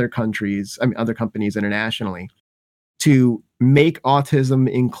and other companies internationally to make autism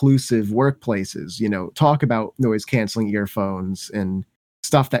inclusive workplaces, talk about noise canceling earphones and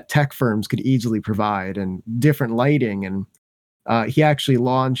stuff that tech firms could easily provide and different lighting. And he actually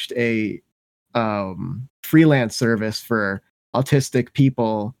launched a freelance service for autistic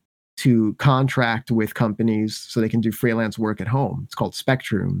people to contract with companies so they can do freelance work at home. It's called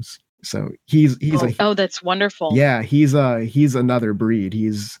Spectrums. So he's that's wonderful. Yeah, he's another breed.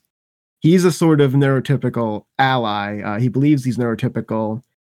 He's a sort of neurotypical ally. He believes he's neurotypical.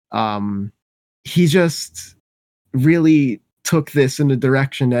 He just really took this in a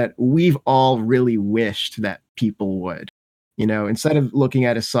direction that we've all really wished that people would. Instead of looking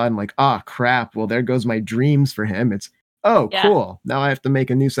at his son like, crap, well, there goes my dreams for him. It's, cool. Now I have to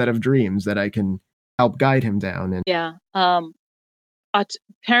make a new set of dreams that I can help guide him down. And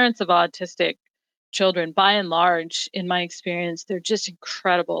parents of autistic children, by and large, in my experience, they're just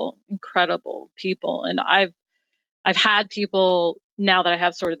incredible, incredible people. And I've had people now that I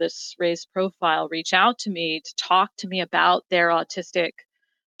have sort of this raised profile, reach out to me to talk to me about their autistic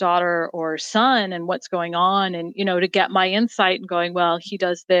daughter or son and what's going on, and to get my insight and going, well, he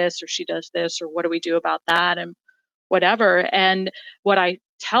does this or she does this, or what do we do about that, and whatever. And what I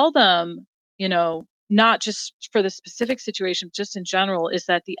tell them, not just for the specific situation, just in general, is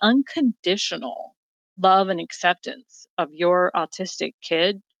that the unconditional love and acceptance of your autistic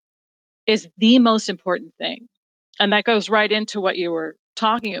kid is the most important thing. And that goes right into what you were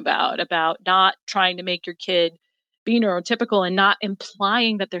talking about not trying to make your kid be neurotypical and not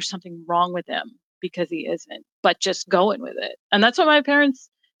implying that there's something wrong with him because he isn't, but just going with it. And that's what my parents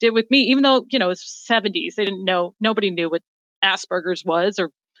did with me, even though, it's 70s. They didn't know, nobody knew what Asperger's was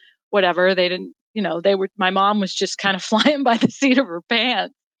or whatever. They didn't, my mom was just kind of flying by the seat of her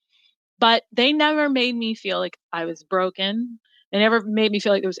pants. But they never made me feel like I was broken. They never made me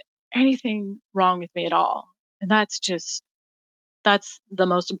feel like there was anything wrong with me at all. And that's the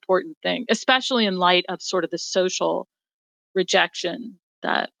most important thing, especially in light of sort of the social rejection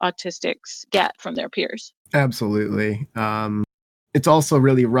that autistics get from their peers. Absolutely. It's also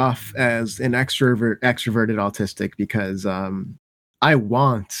really rough as an extroverted autistic because I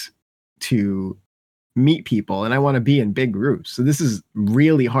want to meet people and I want to be in big groups. So this is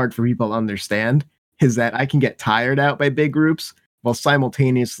really hard for people to understand, is that I can get tired out by big groups while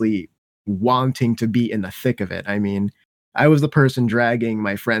simultaneously wanting to be in the thick of it. I mean, I was the person dragging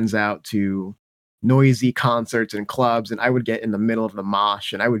my friends out to noisy concerts and clubs, and I would get in the middle of the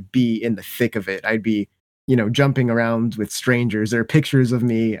mosh and I would be in the thick of it. I'd be, jumping around with strangers. There are pictures of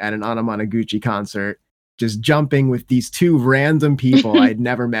me at an Anamanaguchi concert, just jumping with these two random people I'd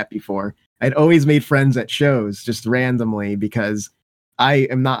never met before. I'd always made friends at shows just randomly because I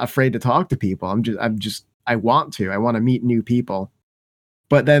am not afraid to talk to people. I want to meet new people.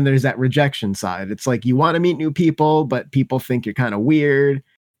 But then there's that rejection side. It's like you want to meet new people, but people think you're kind of weird.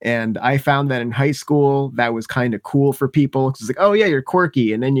 And I found that in high school, that was kind of cool for people. It's like, oh yeah, you're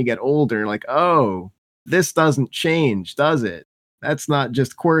quirky. And then you get older, like, oh, this doesn't change, does it? That's not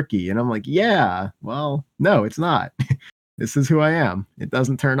just quirky. And I'm like, yeah, well, no, it's not. This is who I am. It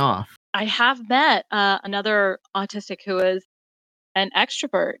doesn't turn off. I have met another autistic who is an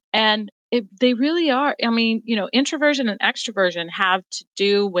extrovert, and they really are. I mean, introversion and extroversion have to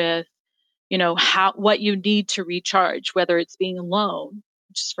do with, what you need to recharge, whether it's being alone,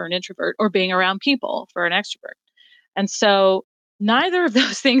 which is for an introvert, or being around people for an extrovert. And so neither of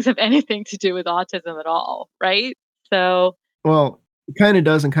those things have anything to do with autism at all, right? So, well, it kind of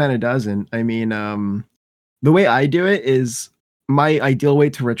does and kind of doesn't. I mean, the way I do it is my ideal way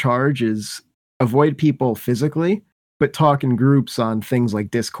to recharge is avoid people physically, but talk in groups on things like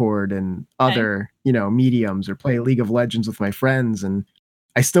Discord and other, mediums, or play League of Legends with my friends. And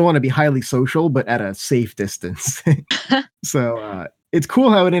I still want to be highly social, but at a safe distance. So it's cool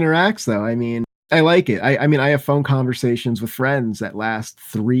how it interacts, though. I mean, I like it. I mean, I have phone conversations with friends that last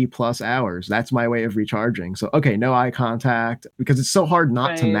 3+ hours. That's my way of recharging. So, okay, no eye contact, because it's so hard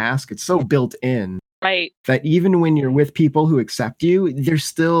not to mask. It's so built in. Right. That even when you're with people who accept you, there's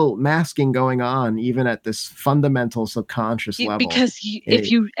still masking going on, even at this fundamental subconscious level. Because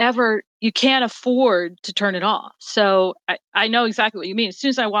if you can't afford to turn it off. So I know exactly what you mean. As soon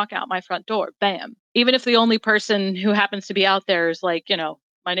as I walk out my front door, bam. Even if the only person who happens to be out there is like,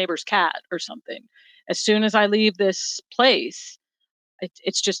 my neighbor's cat or something. As soon as I leave this place,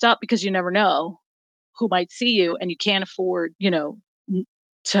 it's just up, because you never know who might see you, and you can't afford,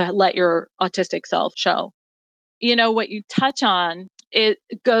 to let your autistic self show. What you touch on, it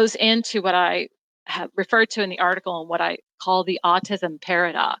goes into what I have referred to in the article and what I call the autism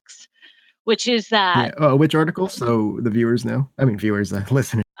paradox, which is that... Yeah. Which article? So the viewers know. I mean, viewers,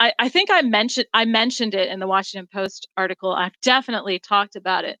 listeners. I think I mentioned it in the Washington Post article. I've definitely talked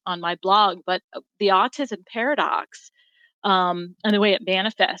about it on my blog, but the autism paradox, and the way it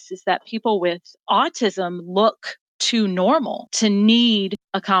manifests, is that people with autism look too normal to need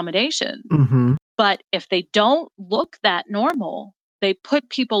accommodation. Mm-hmm. But if they don't look that normal, they put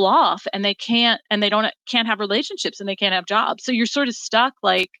people off, and they can't have relationships, and they can't have jobs. So you're sort of stuck.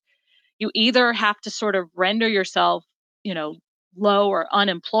 Like, you either have to sort of render yourself, low or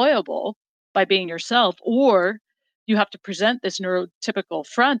unemployable by being yourself, or you have to present this neurotypical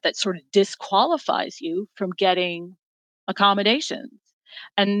front that sort of disqualifies you from getting accommodations.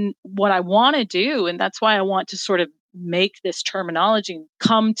 And what I want to do, and that's why I want to sort of make this terminology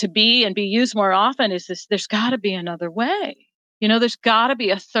come to be and be used more often, is this: there's got to be another way. There's got to be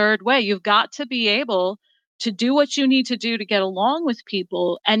a third way. You've got to be able to do what you need to do to get along with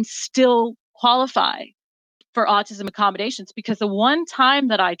people and still qualify for autism accommodations. Because the one time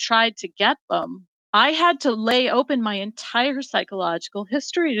that I tried to get them, I had to lay open my entire psychological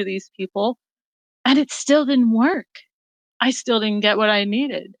history to these people, and it still didn't work. I still didn't get what I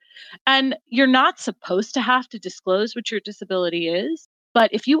needed. And you're not supposed to have to disclose what your disability is,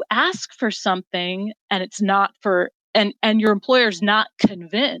 but if you ask for something and it's not for and your employer's not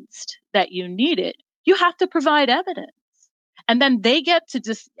convinced that you need it, you have to provide evidence. And then they get to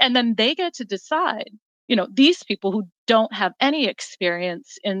decide, these people who don't have any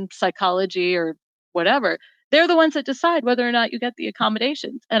experience in psychology or whatever, they're the ones that decide whether or not you get the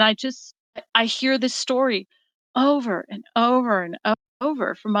accommodations. And I hear this story over and over and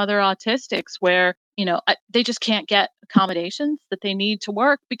over from other autistics where, they just can't get accommodations that they need to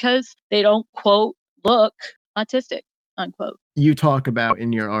work because they don't, quote, look autistic, unquote. You talk about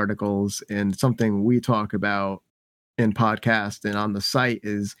in your articles, and something we talk about in podcast and on the site,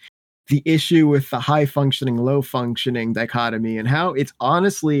 is the issue with the high functioning, low functioning dichotomy, and how it's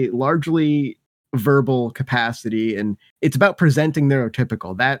honestly largely verbal capacity, and it's about presenting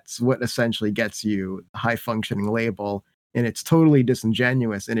neurotypical. That's what essentially gets you the high functioning label, and it's totally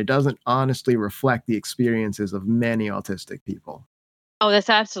disingenuous, and it doesn't honestly reflect the experiences of many autistic people. Oh, that's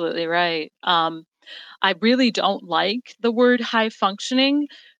absolutely right. I really don't like the word high functioning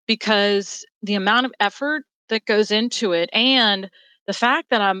because the amount of effort that goes into it and the fact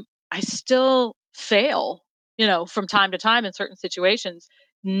that I still fail, from time to time in certain situations,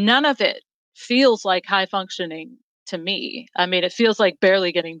 none of it feels like high functioning to me. I mean, it feels like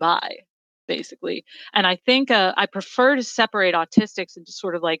barely getting by, basically. And I think I prefer to separate autistics into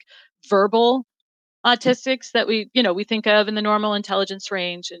sort of like verbal autistics that we think of in the normal intelligence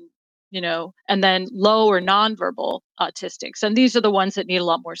range, and then low or nonverbal autistics. And these are the ones that need a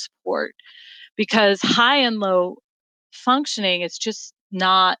lot more support, because high and low functioning is just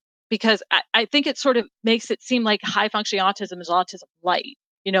not, because I think it sort of makes it seem like high functioning autism is autism light.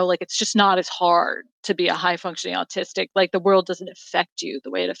 Like it's just not as hard to be a high functioning autistic. Like the world doesn't affect you the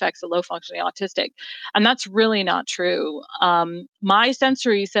way it affects a low functioning autistic. And that's really not true. My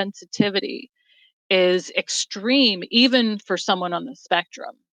sensory sensitivity is extreme, even for someone on the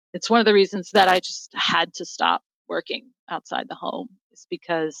spectrum. It's one of the reasons that I just had to stop working outside the home, is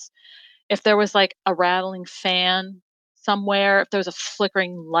because if there was like a rattling fan somewhere, if there was a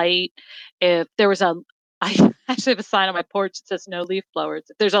flickering light, if there was I actually have a sign on my porch that says no leaf blowers.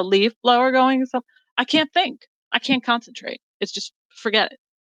 If there's a leaf blower going, I can't think. I can't concentrate. It's just, forget it.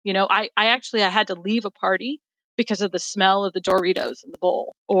 I had to leave a party because of the smell of the Doritos in the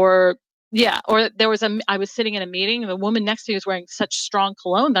bowl. Or there was I was sitting in a meeting and the woman next to me was wearing such strong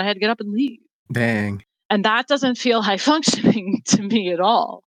cologne that I had to get up and leave. Dang. And that doesn't feel high functioning to me at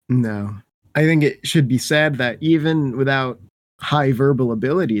all. No. I think it should be said that even without high verbal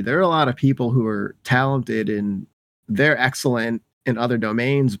ability, there are a lot of people who are talented and they're excellent in other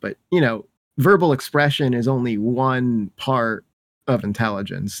domains, but verbal expression is only one part of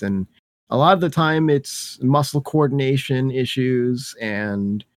intelligence. And a lot of the time it's muscle coordination issues,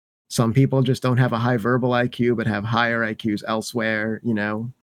 and some people just don't have a high verbal IQ but have higher IQs elsewhere,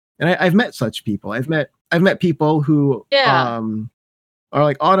 And I've met such people. I've met people who are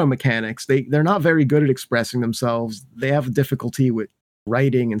like auto mechanics. They're not very good at expressing themselves. They have difficulty with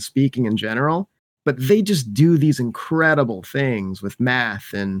writing and speaking in general, but they just do these incredible things with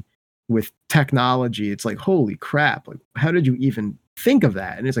math and with technology. It's like, holy crap. Like, how did you even think of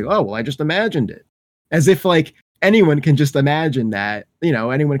that? And it's like, oh, well, I just imagined it. As if like anyone can just imagine that,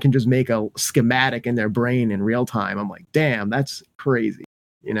 anyone can just make a schematic in their brain in real time. I'm like, damn, that's crazy.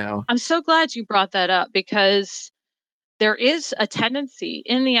 I'm so glad you brought that up, because there is a tendency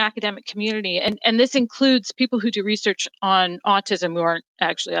in the academic community, and this includes people who do research on autism who aren't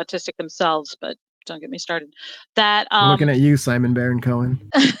actually autistic themselves, but don't get me started. That I'm looking at you, Simon Baron Cohen.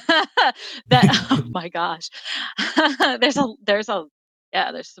 Oh my gosh, there's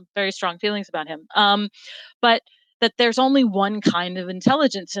some very strong feelings about him. But that there's only one kind of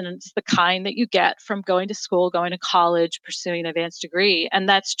intelligence, and it's the kind that you get from going to school, going to college, pursuing an advanced degree, and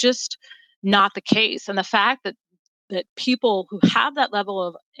that's just not the case. And the fact that people who have that level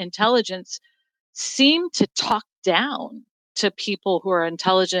of intelligence seem to talk down to people who are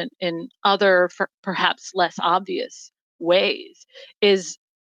intelligent in other, perhaps less obvious ways is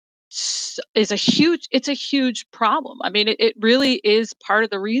a huge problem. I mean, it really is part of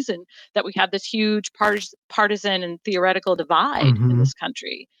the reason that we have this huge partisan and theoretical divide in this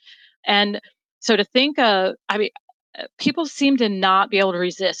country. And so to think people seem to not be able to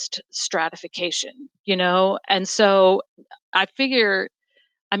resist stratification, and so I figure,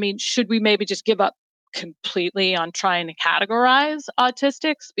 should we maybe just give up completely on trying to categorize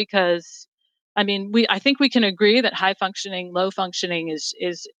autistics? Because I think we can agree that high functioning, low functioning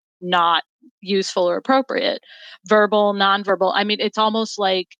is not useful or appropriate. Verbal, nonverbal. I mean, it's almost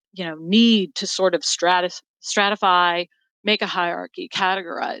like, need to sort of stratify, make a hierarchy,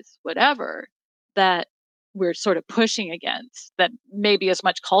 categorize, whatever, that we're sort of pushing against, that may be as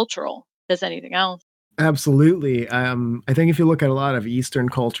much cultural as anything else. Absolutely. I think if you look at a lot of Eastern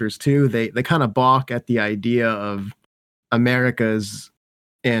cultures too, they kind of balk at the idea of America's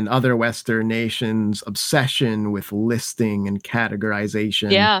and other Western nations' obsession with listing and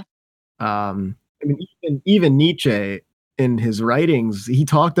categorization. Yeah. I mean, even Nietzsche in his writings, he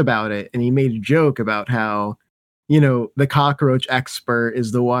talked about it and he made a joke about how, the cockroach expert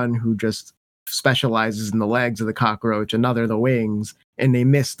is the one who just specializes in the legs of the cockroach, another the wings, and they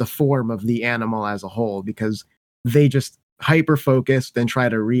miss the form of the animal as a whole because they just hyper focused and try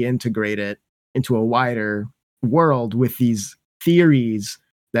to reintegrate it into a wider world with these theories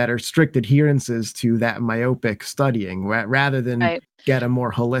that are strict adherences to that myopic studying rather than get a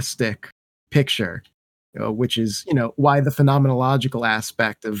more holistic picture, which is, why the phenomenological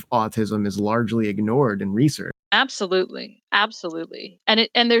aspect of autism is largely ignored in research. Absolutely.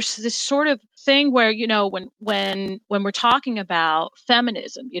 And there's this sort of thing where, when we're talking about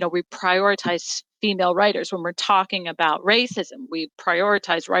feminism, we prioritize female writers. When we're talking about racism, we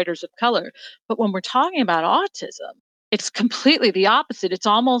prioritize writers of color. But when we're talking about autism, it's completely the opposite. It's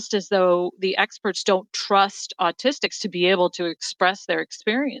almost as though the experts don't trust autistics to be able to express their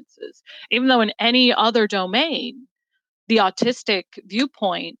experiences, even though in any other domain, the autistic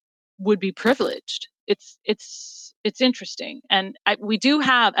viewpoint would be privileged. It's interesting. And we do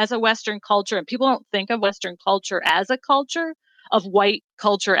have, as a Western culture, and people don't think of Western culture as a culture, of white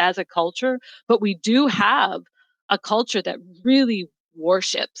culture as a culture, but we do have a culture that really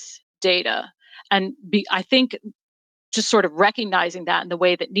worships data. And I think just sort of recognizing that in the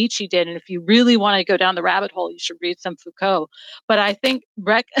way that Nietzsche did. And if you really want to go down the rabbit hole, you should read some Foucault. But I think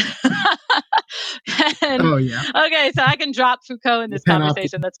oh yeah. Okay, so I can drop Foucault in this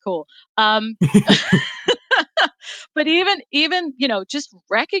conversation. That's cool. But even just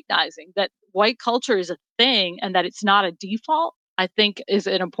recognizing that white culture is a thing and that it's not a default, I think is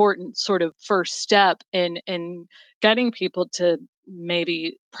an important sort of first step in getting people to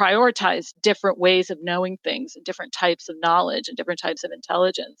maybe prioritize different ways of knowing things and different types of knowledge and different types of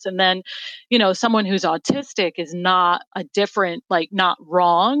intelligence. And then, someone who's autistic is not a different, not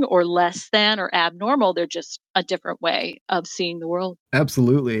wrong or less than or abnormal. They're just a different way of seeing the world.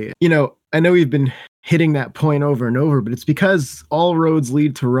 Absolutely. I know we've been hitting that point over and over, but it's because all roads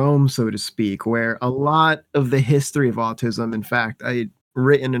lead to Rome, so to speak, where a lot of the history of autism, in fact, I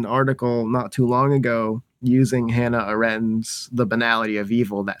written an article not too long ago using Hannah Arendt's The Banality of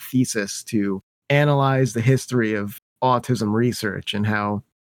Evil, that thesis, to analyze the history of autism research and how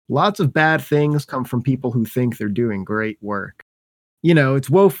lots of bad things come from people who think they're doing great work. It's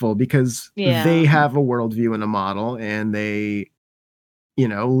woeful because they have a worldview and a model, and they,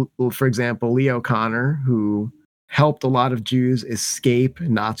 for example, Leo Kanner, who helped a lot of Jews escape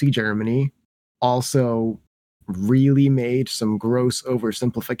Nazi Germany, also really made some gross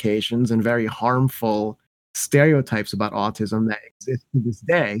oversimplifications and very harmful stereotypes about autism that exist to this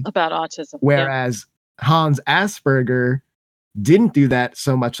day. About autism. Whereas Hans Asperger didn't do that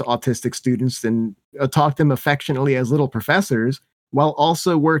so much to autistic students and taught them affectionately as little professors, while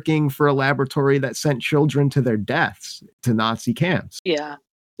also working for a laboratory that sent children to their deaths to Nazi camps. Yeah.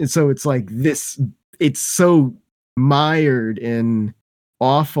 And so it's like this, it's so mired in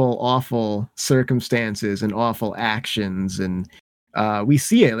awful circumstances and awful actions. And we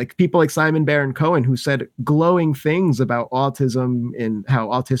see it, like people like Simon Baron-Cohen, who said glowing things about autism and how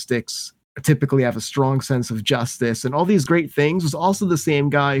autistics typically have a strong sense of justice and all these great things, was also the same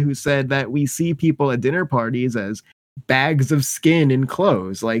guy who said that we see people at dinner parties as bags of skin in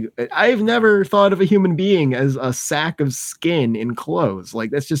clothes. Like, I've never thought of a human being as a sack of skin in clothes.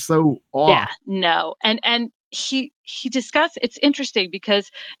 Like, that's just so off. Yeah, no. And he discussed, it's interesting because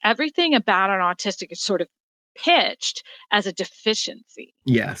everything about an autistic is sort of pitched as a deficiency.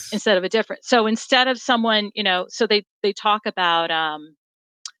 Yes. Instead of a difference. So instead of someone, so they talk about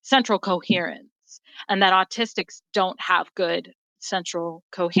central coherence, and that autistics don't have good central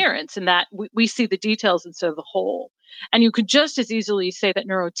coherence, and that we see the details instead of the whole. And you could just as easily say that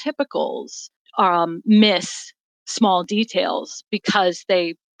neurotypicals miss small details because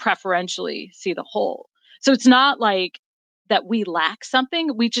they preferentially see the whole. So it's not like that we lack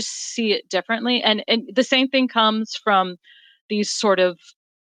something, we just see it differently. And the same thing comes from these sort of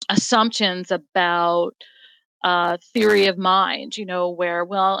assumptions about theory of mind, where,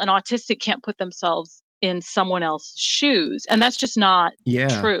 well, an autistic can't put themselves in someone else's shoes. And that's just not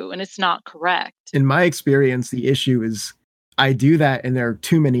true. And it's not correct. In my experience, the issue is I do that, and there are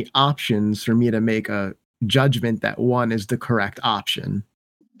too many options for me to make a judgment that one is the correct option.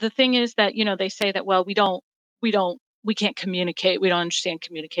 The thing is that, they say that, well, we can't communicate. We don't understand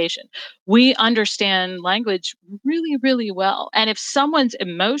communication. We understand language really, really well. And if someone's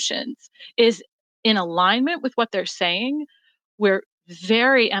emotions is in alignment with what they're saying, we're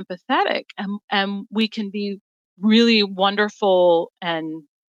very empathetic, and we can be really wonderful and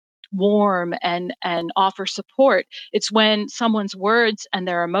warm and offer support. It's when someone's words and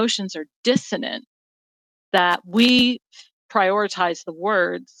their emotions are dissonant that we prioritize the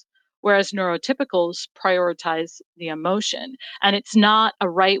words, whereas neurotypicals prioritize the emotion. And it's not a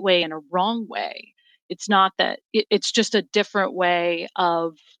right way and a wrong way. It's not that it's just a different way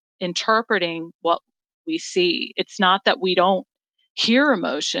of interpreting what we see. It's not that we don't hear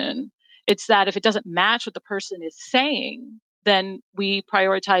emotion. It's that if it doesn't match what the person is saying, then we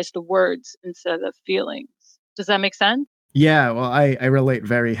prioritize the words instead of the feelings. Does that make sense? Yeah, well, I relate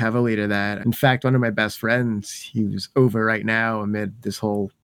very heavily to that. In fact, one of my best friends, he was over right now amid this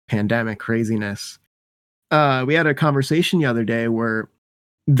whole pandemic craziness. We had a conversation the other day where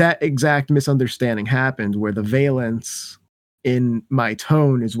that exact misunderstanding happened, where the valence in my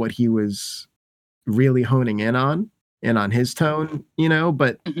tone is what he was really honing in on, and on his tone,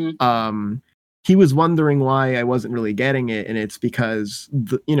 but he was wondering why I wasn't really getting it, and it's because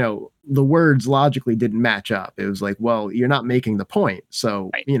the words logically didn't match up. It was like, well, you're not making the point, so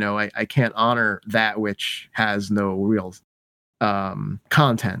right. I can't honor that which has no real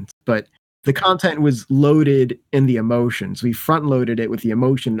content. But the content was loaded in the emotions. We front loaded it with the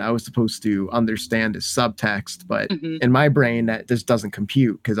emotion I was supposed to understand as subtext, but in my brain that just doesn't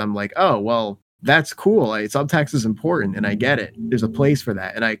compute, because I'm like, oh well, that's cool. Subtext is important, and I get it. There's a place for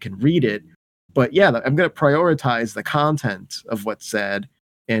that, and I can read it. But yeah, I'm going to prioritize the content of what's said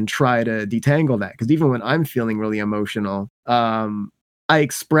and try to detangle that. Because even when I'm feeling really emotional, I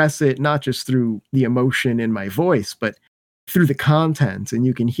express it not just through the emotion in my voice, but through the content, and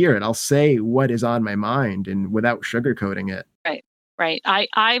you can hear it. I'll say what is on my mind and without sugarcoating it. Right.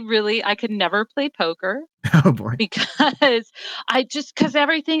 I could never play poker. Oh boy. Because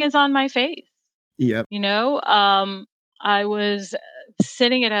everything is on my face. Yep. I was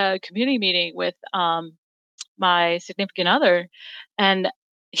sitting at a community meeting with my significant other, and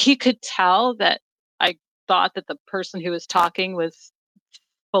he could tell that I thought that the person who was talking was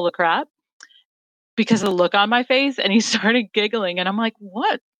full of crap because of the look on my face, and he started giggling, and I'm like,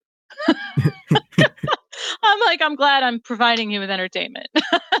 what? I'm like, I'm glad I'm providing you with entertainment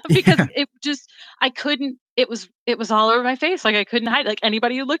because it was all over my face. Like I couldn't hide. Like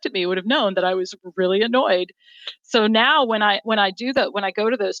anybody who looked at me would have known that I was really annoyed. So now when I go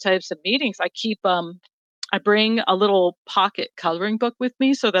to those types of meetings, I bring a little pocket coloring book with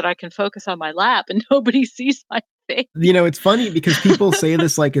me so that I can focus on my lap and nobody sees my face. It's funny because people say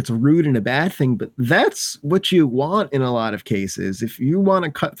this like it's rude and a bad thing, but that's what you want in a lot of cases. If you want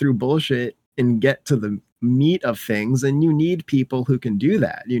to cut through bullshit and get to the meat of things, then you need people who can do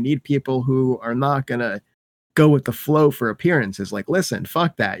that. You need people who are not going to go with the flow for appearances. Like, listen,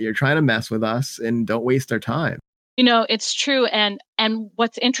 fuck that. You're trying to mess with us and don't waste our time. It's true. And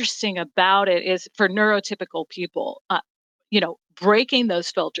what's interesting about it is for neurotypical people, breaking those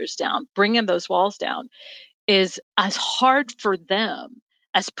filters down, bringing those walls down is as hard for them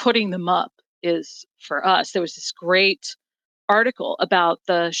as putting them up is for us. There was this great article about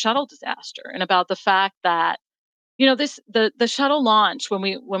the shuttle disaster and about the fact that the shuttle launch, when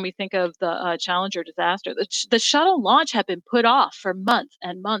we think of the Challenger disaster, the shuttle launch had been put off for months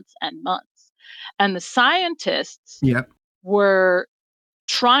and months and months. And the scientists were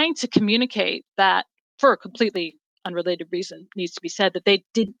trying to communicate that, for a completely unrelated reason, needs to be said, that they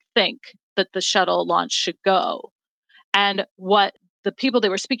didn't think that the shuttle launch should go. And what the people they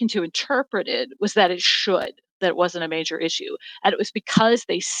were speaking to interpreted was that it should, that it wasn't a major issue. And it was because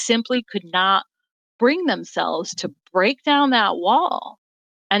they simply could not bring themselves to break down that wall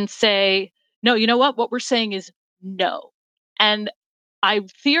and say, no, you know what we're saying is no. And I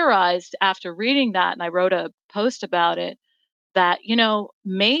theorized after reading that, and I wrote a post about it, that,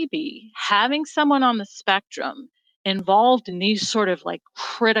 maybe having someone on the spectrum involved in these sort of like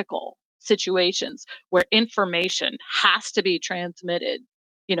critical situations where information has to be transmitted,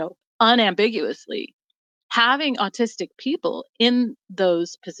 unambiguously, having autistic people in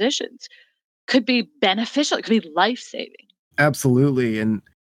those positions could be beneficial. It could be life-saving. Absolutely. And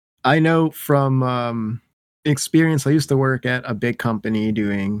I know from experience, I used to work at a big company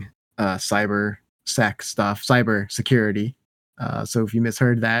doing cyber sec stuff, cyber security. So if you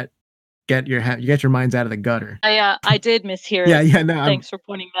misheard that, get your minds out of the gutter. I did mishear it. Yeah. No, thanks for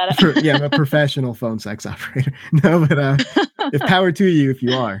pointing that out. I'm a professional phone sex operator. No, but if power to you if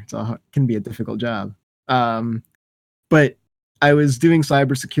you are. It can be a difficult job. But I was doing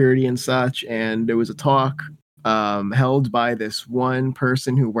cybersecurity and such, and there was a talk held by this one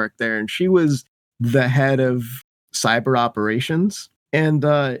person who worked there, and she was the head of cyber operations, and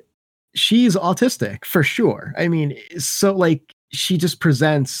she's autistic for sure. I mean, so like she just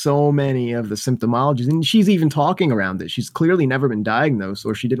presents so many of the symptomologies, and she's even talking around it. She's clearly never been diagnosed,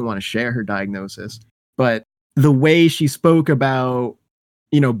 or she didn't want to share her diagnosis. But the way she spoke about,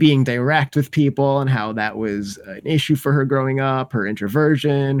 being direct with people and how that was an issue for her growing up, her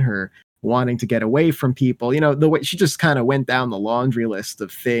introversion, her wanting to get away from people, the way she just kind of went down the laundry list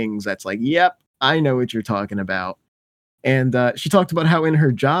of things that's like, yep, I know what you're talking about. And she talked about how in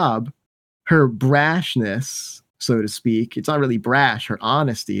her job, her brashness, so to speak, it's not really brash, her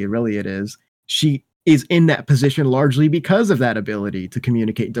honesty, really it is. She is in that position largely because of that ability to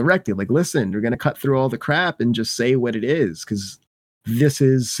communicate directly. Like, listen, we're going to cut through all the crap and just say what it is, because this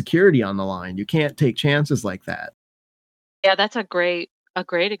is security on the line. You can't take chances like that. Yeah, that's a great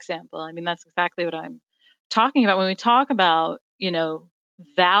example. I mean, that's exactly what I'm talking about when we talk about,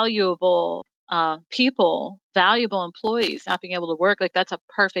 valuable people, valuable employees not being able to work. Like, that's a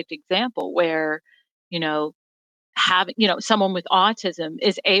perfect example where, having, someone with autism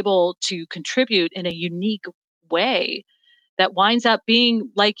is able to contribute in a unique way that winds up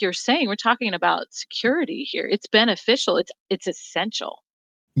being, like you're saying, we're talking about security here. It's beneficial. It's essential.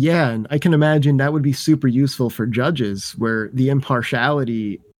 Yeah, and I can imagine that would be super useful for judges where the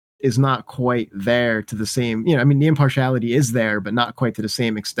impartiality is not quite there to the same, the impartiality is there, but not quite to the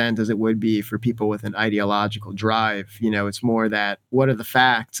same extent as it would be for people with an ideological drive. It's more that, what are the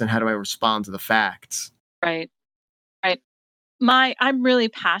facts and how do I respond to the facts? Right. I'm really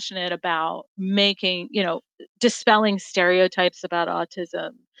passionate about making, dispelling stereotypes about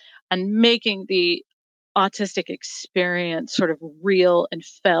autism and making the autistic experience sort of real and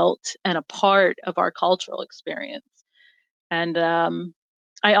felt and a part of our cultural experience. And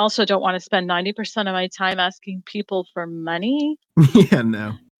I also don't want to spend 90% of my time asking people for money. Yeah,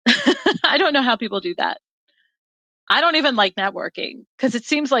 no. I don't know how people do that. I don't even like networking because it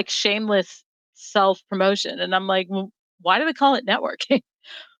seems like shameless self-promotion. And I'm like, well, why do they call it networking?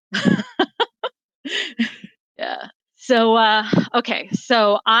 Yeah. So, okay.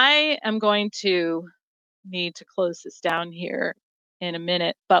 So I am going to need to close this down here in a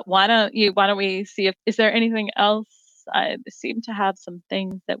minute, but why don't we see is there anything else? I seem to have some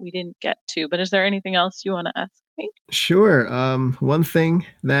things that we didn't get to, but is there anything else you want to ask me? Sure. One thing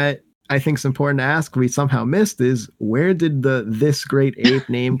that I think is important to ask we somehow missed is, where did the This Great Ape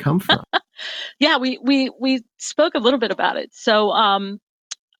name come from? Yeah, we spoke a little bit about it. So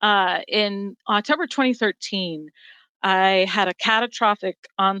in October 2013, I had a catastrophic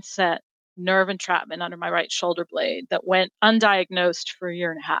onset nerve entrapment under my right shoulder blade that went undiagnosed for a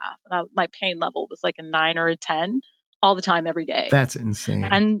year and a half. My pain level was like a 9 or a 10 all the time, every day. That's insane.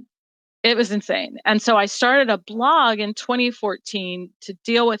 And it was insane. And so I started a blog in 2014 to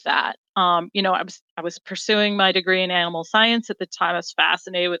deal with that. I was pursuing my degree in animal science at the time. I was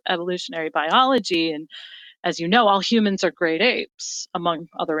fascinated with evolutionary biology. And as you know, all humans are great apes, among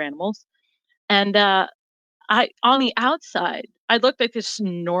other animals. And on the outside, I looked like this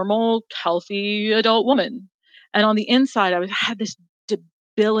normal, healthy adult woman. And on the inside, I had this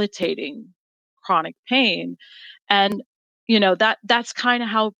debilitating chronic pain. And, that's kind of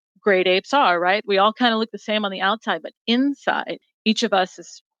how great apes are, right? We all kind of look the same on the outside, but inside, each of us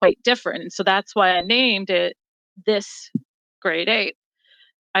is quite different. And so that's why I named it This Great Ape.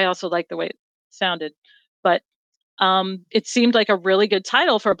 I also like the way it sounded, but it seemed like a really good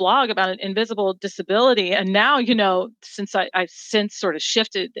title for a blog about an invisible disability. And now, since I've since sort of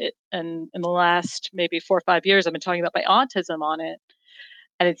shifted it, and in the last maybe 4 or 5 years, I've been talking about my autism on it.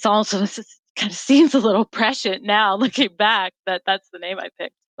 And it's also kind of seems a little prescient now looking back that that's the name I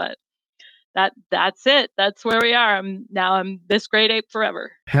picked, but that's it. That's where we are. I'm this great ape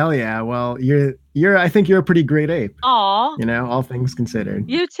forever. Hell yeah. Well, I think you're a pretty great ape. Aw. All things considered.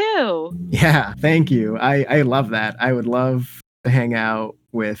 You too. Yeah, thank you. I love that. I would love to hang out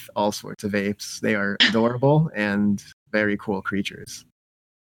with all sorts of apes. They are adorable and very cool creatures.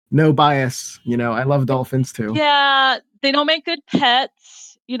 No bias. I love dolphins too. Yeah, they don't make good pets.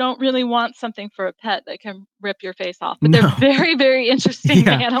 You don't really want something for a pet that can rip your face off, but they're very, very interesting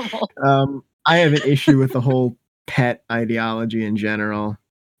animals. I have an issue with the whole pet ideology in general,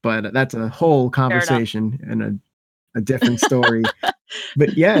 but that's a whole conversation and a different story.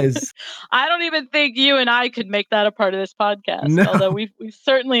 But yes, I don't even think you and I could make that a part of this podcast. No. Although we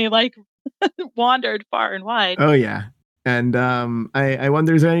certainly like wandered far and wide. Oh yeah. And I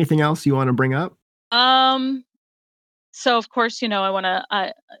wonder, is there anything else you want to bring up? So of course, I want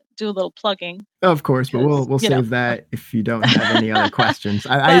to do a little plugging. Of course, but we'll save that if you don't have any other questions.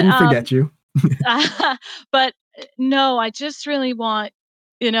 I didn't forget you. But no, I just really want,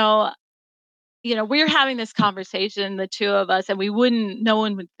 we're having this conversation, the two of us, and no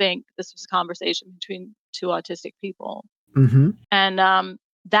one would think this was a conversation between two autistic people. Mm-hmm. And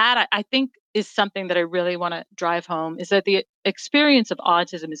that I think is something that I really want to drive home, is that the experience of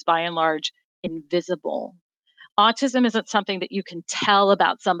autism is by and large invisible. Autism isn't something that you can tell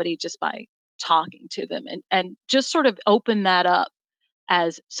about somebody just by talking to them, and just sort of open that up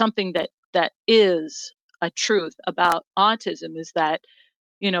as something that is a truth about autism, is that,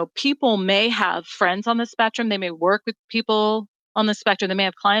 people may have friends on the spectrum, they may work with people on the spectrum, they may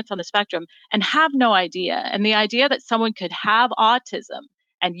have clients on the spectrum and have no idea. And the idea that someone could have autism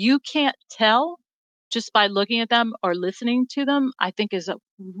and you can't tell just by looking at them or listening to them, I think is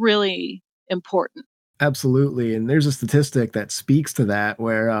really important. Absolutely. And there's a statistic that speaks to that,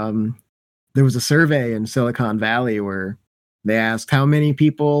 where there was a survey in Silicon Valley where they asked how many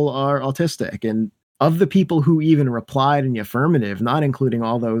people are autistic. And of the people who even replied in the affirmative, not including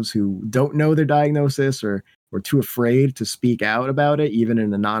all those who don't know their diagnosis or were too afraid to speak out about it, even in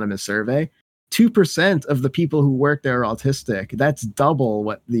an anonymous survey, 2% of the people who work there are autistic. That's double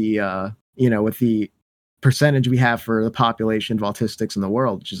what with the percentage we have for the population of autistics in the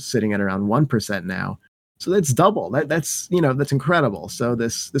world, which is sitting at around 1% now. So that's double. That's incredible. So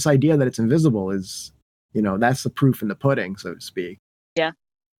this idea that it's invisible is, that's the proof in the pudding, so to speak. Yeah.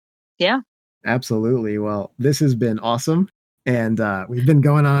 Yeah. Absolutely. Well, this has been awesome. And we've been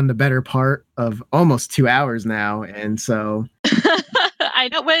going on the better part of almost 2 hours now. And so I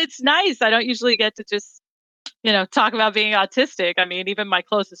know, but it's nice. I don't usually get to just, talk about being autistic. I mean, even my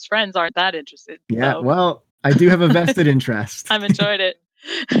closest friends aren't that interested. Yeah, so. Well, I do have a vested interest. I've enjoyed it.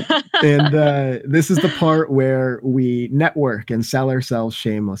 And this is the part where we network and sell ourselves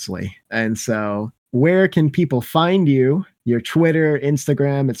shamelessly. And so where can people find you? Your Twitter,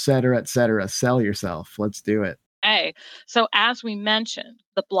 Instagram, et cetera, sell yourself. Let's do it. Hey, so as we mentioned,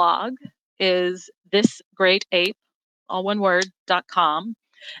 the blog is thisgreatape, all one word, .com.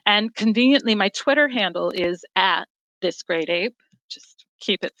 And conveniently, my Twitter handle is @thisgreatape. Just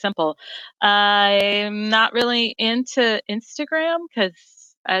keep it simple. I'm not really into Instagram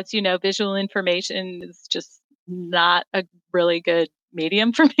because, as you know, visual information is just not a really good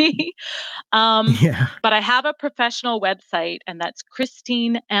medium for me. But I have a professional website, and that's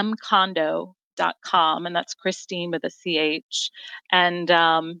ChristineMKondo.com, and that's Christine with a CH.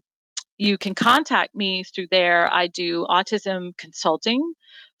 And you can contact me through there. I do autism consulting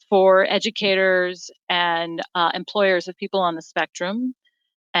for educators and employers of people on the spectrum.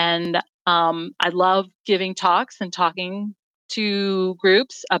 And I love giving talks and talking to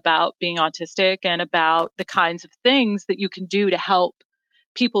groups about being autistic and about the kinds of things that you can do to help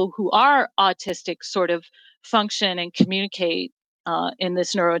people who are autistic sort of function and communicate in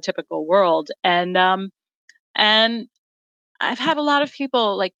this neurotypical world. And I've had a lot of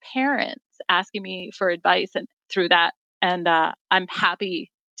people, like parents, asking me for advice and through that. And I'm happy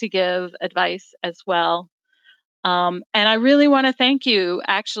to give advice as well. And I really want to thank you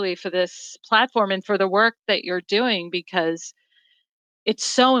actually for this platform and for the work that you're doing, because it's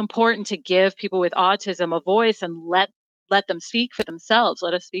so important to give people with autism a voice and let them speak for themselves.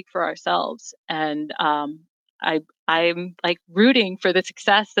 Let us speak for ourselves. And I'm like rooting for the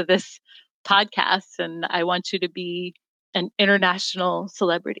success of this podcast, and I want you to be an international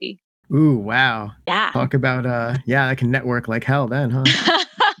celebrity. Ooh, wow. Yeah. Talk about I can network like hell then, huh?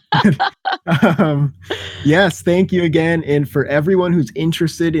 Yes, thank you again. And for everyone who's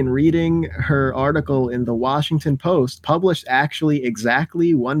interested in reading her article in the Washington Post, published actually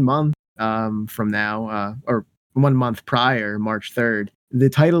exactly 1 month from now, or 1 month prior, March 3rd. The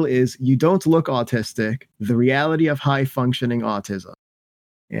title is "You Don't Look Autistic: The Reality of High Functioning Autism."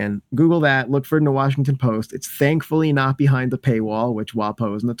 And Google that, look for it in the Washington Post. It's thankfully not behind the paywall, which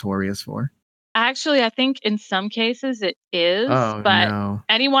WAPO is notorious for. Actually, I think in some cases it is, but no.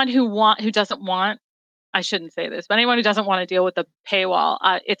 Anyone who doesn't want, I shouldn't say this, but anyone who doesn't want to deal with the paywall,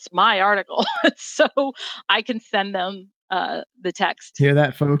 it's my article, so I can send them the text. Hear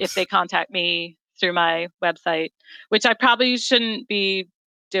that, folks? If they contact me through my website, which I probably shouldn't be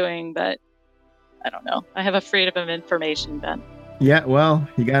doing, but I don't know. I have a freedom of information, Ben. Yeah, well,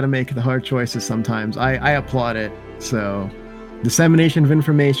 you got to make the hard choices sometimes. I applaud it. So, dissemination of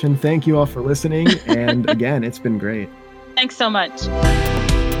information. Thank you all for listening. And again, it's been great. Thanks so much.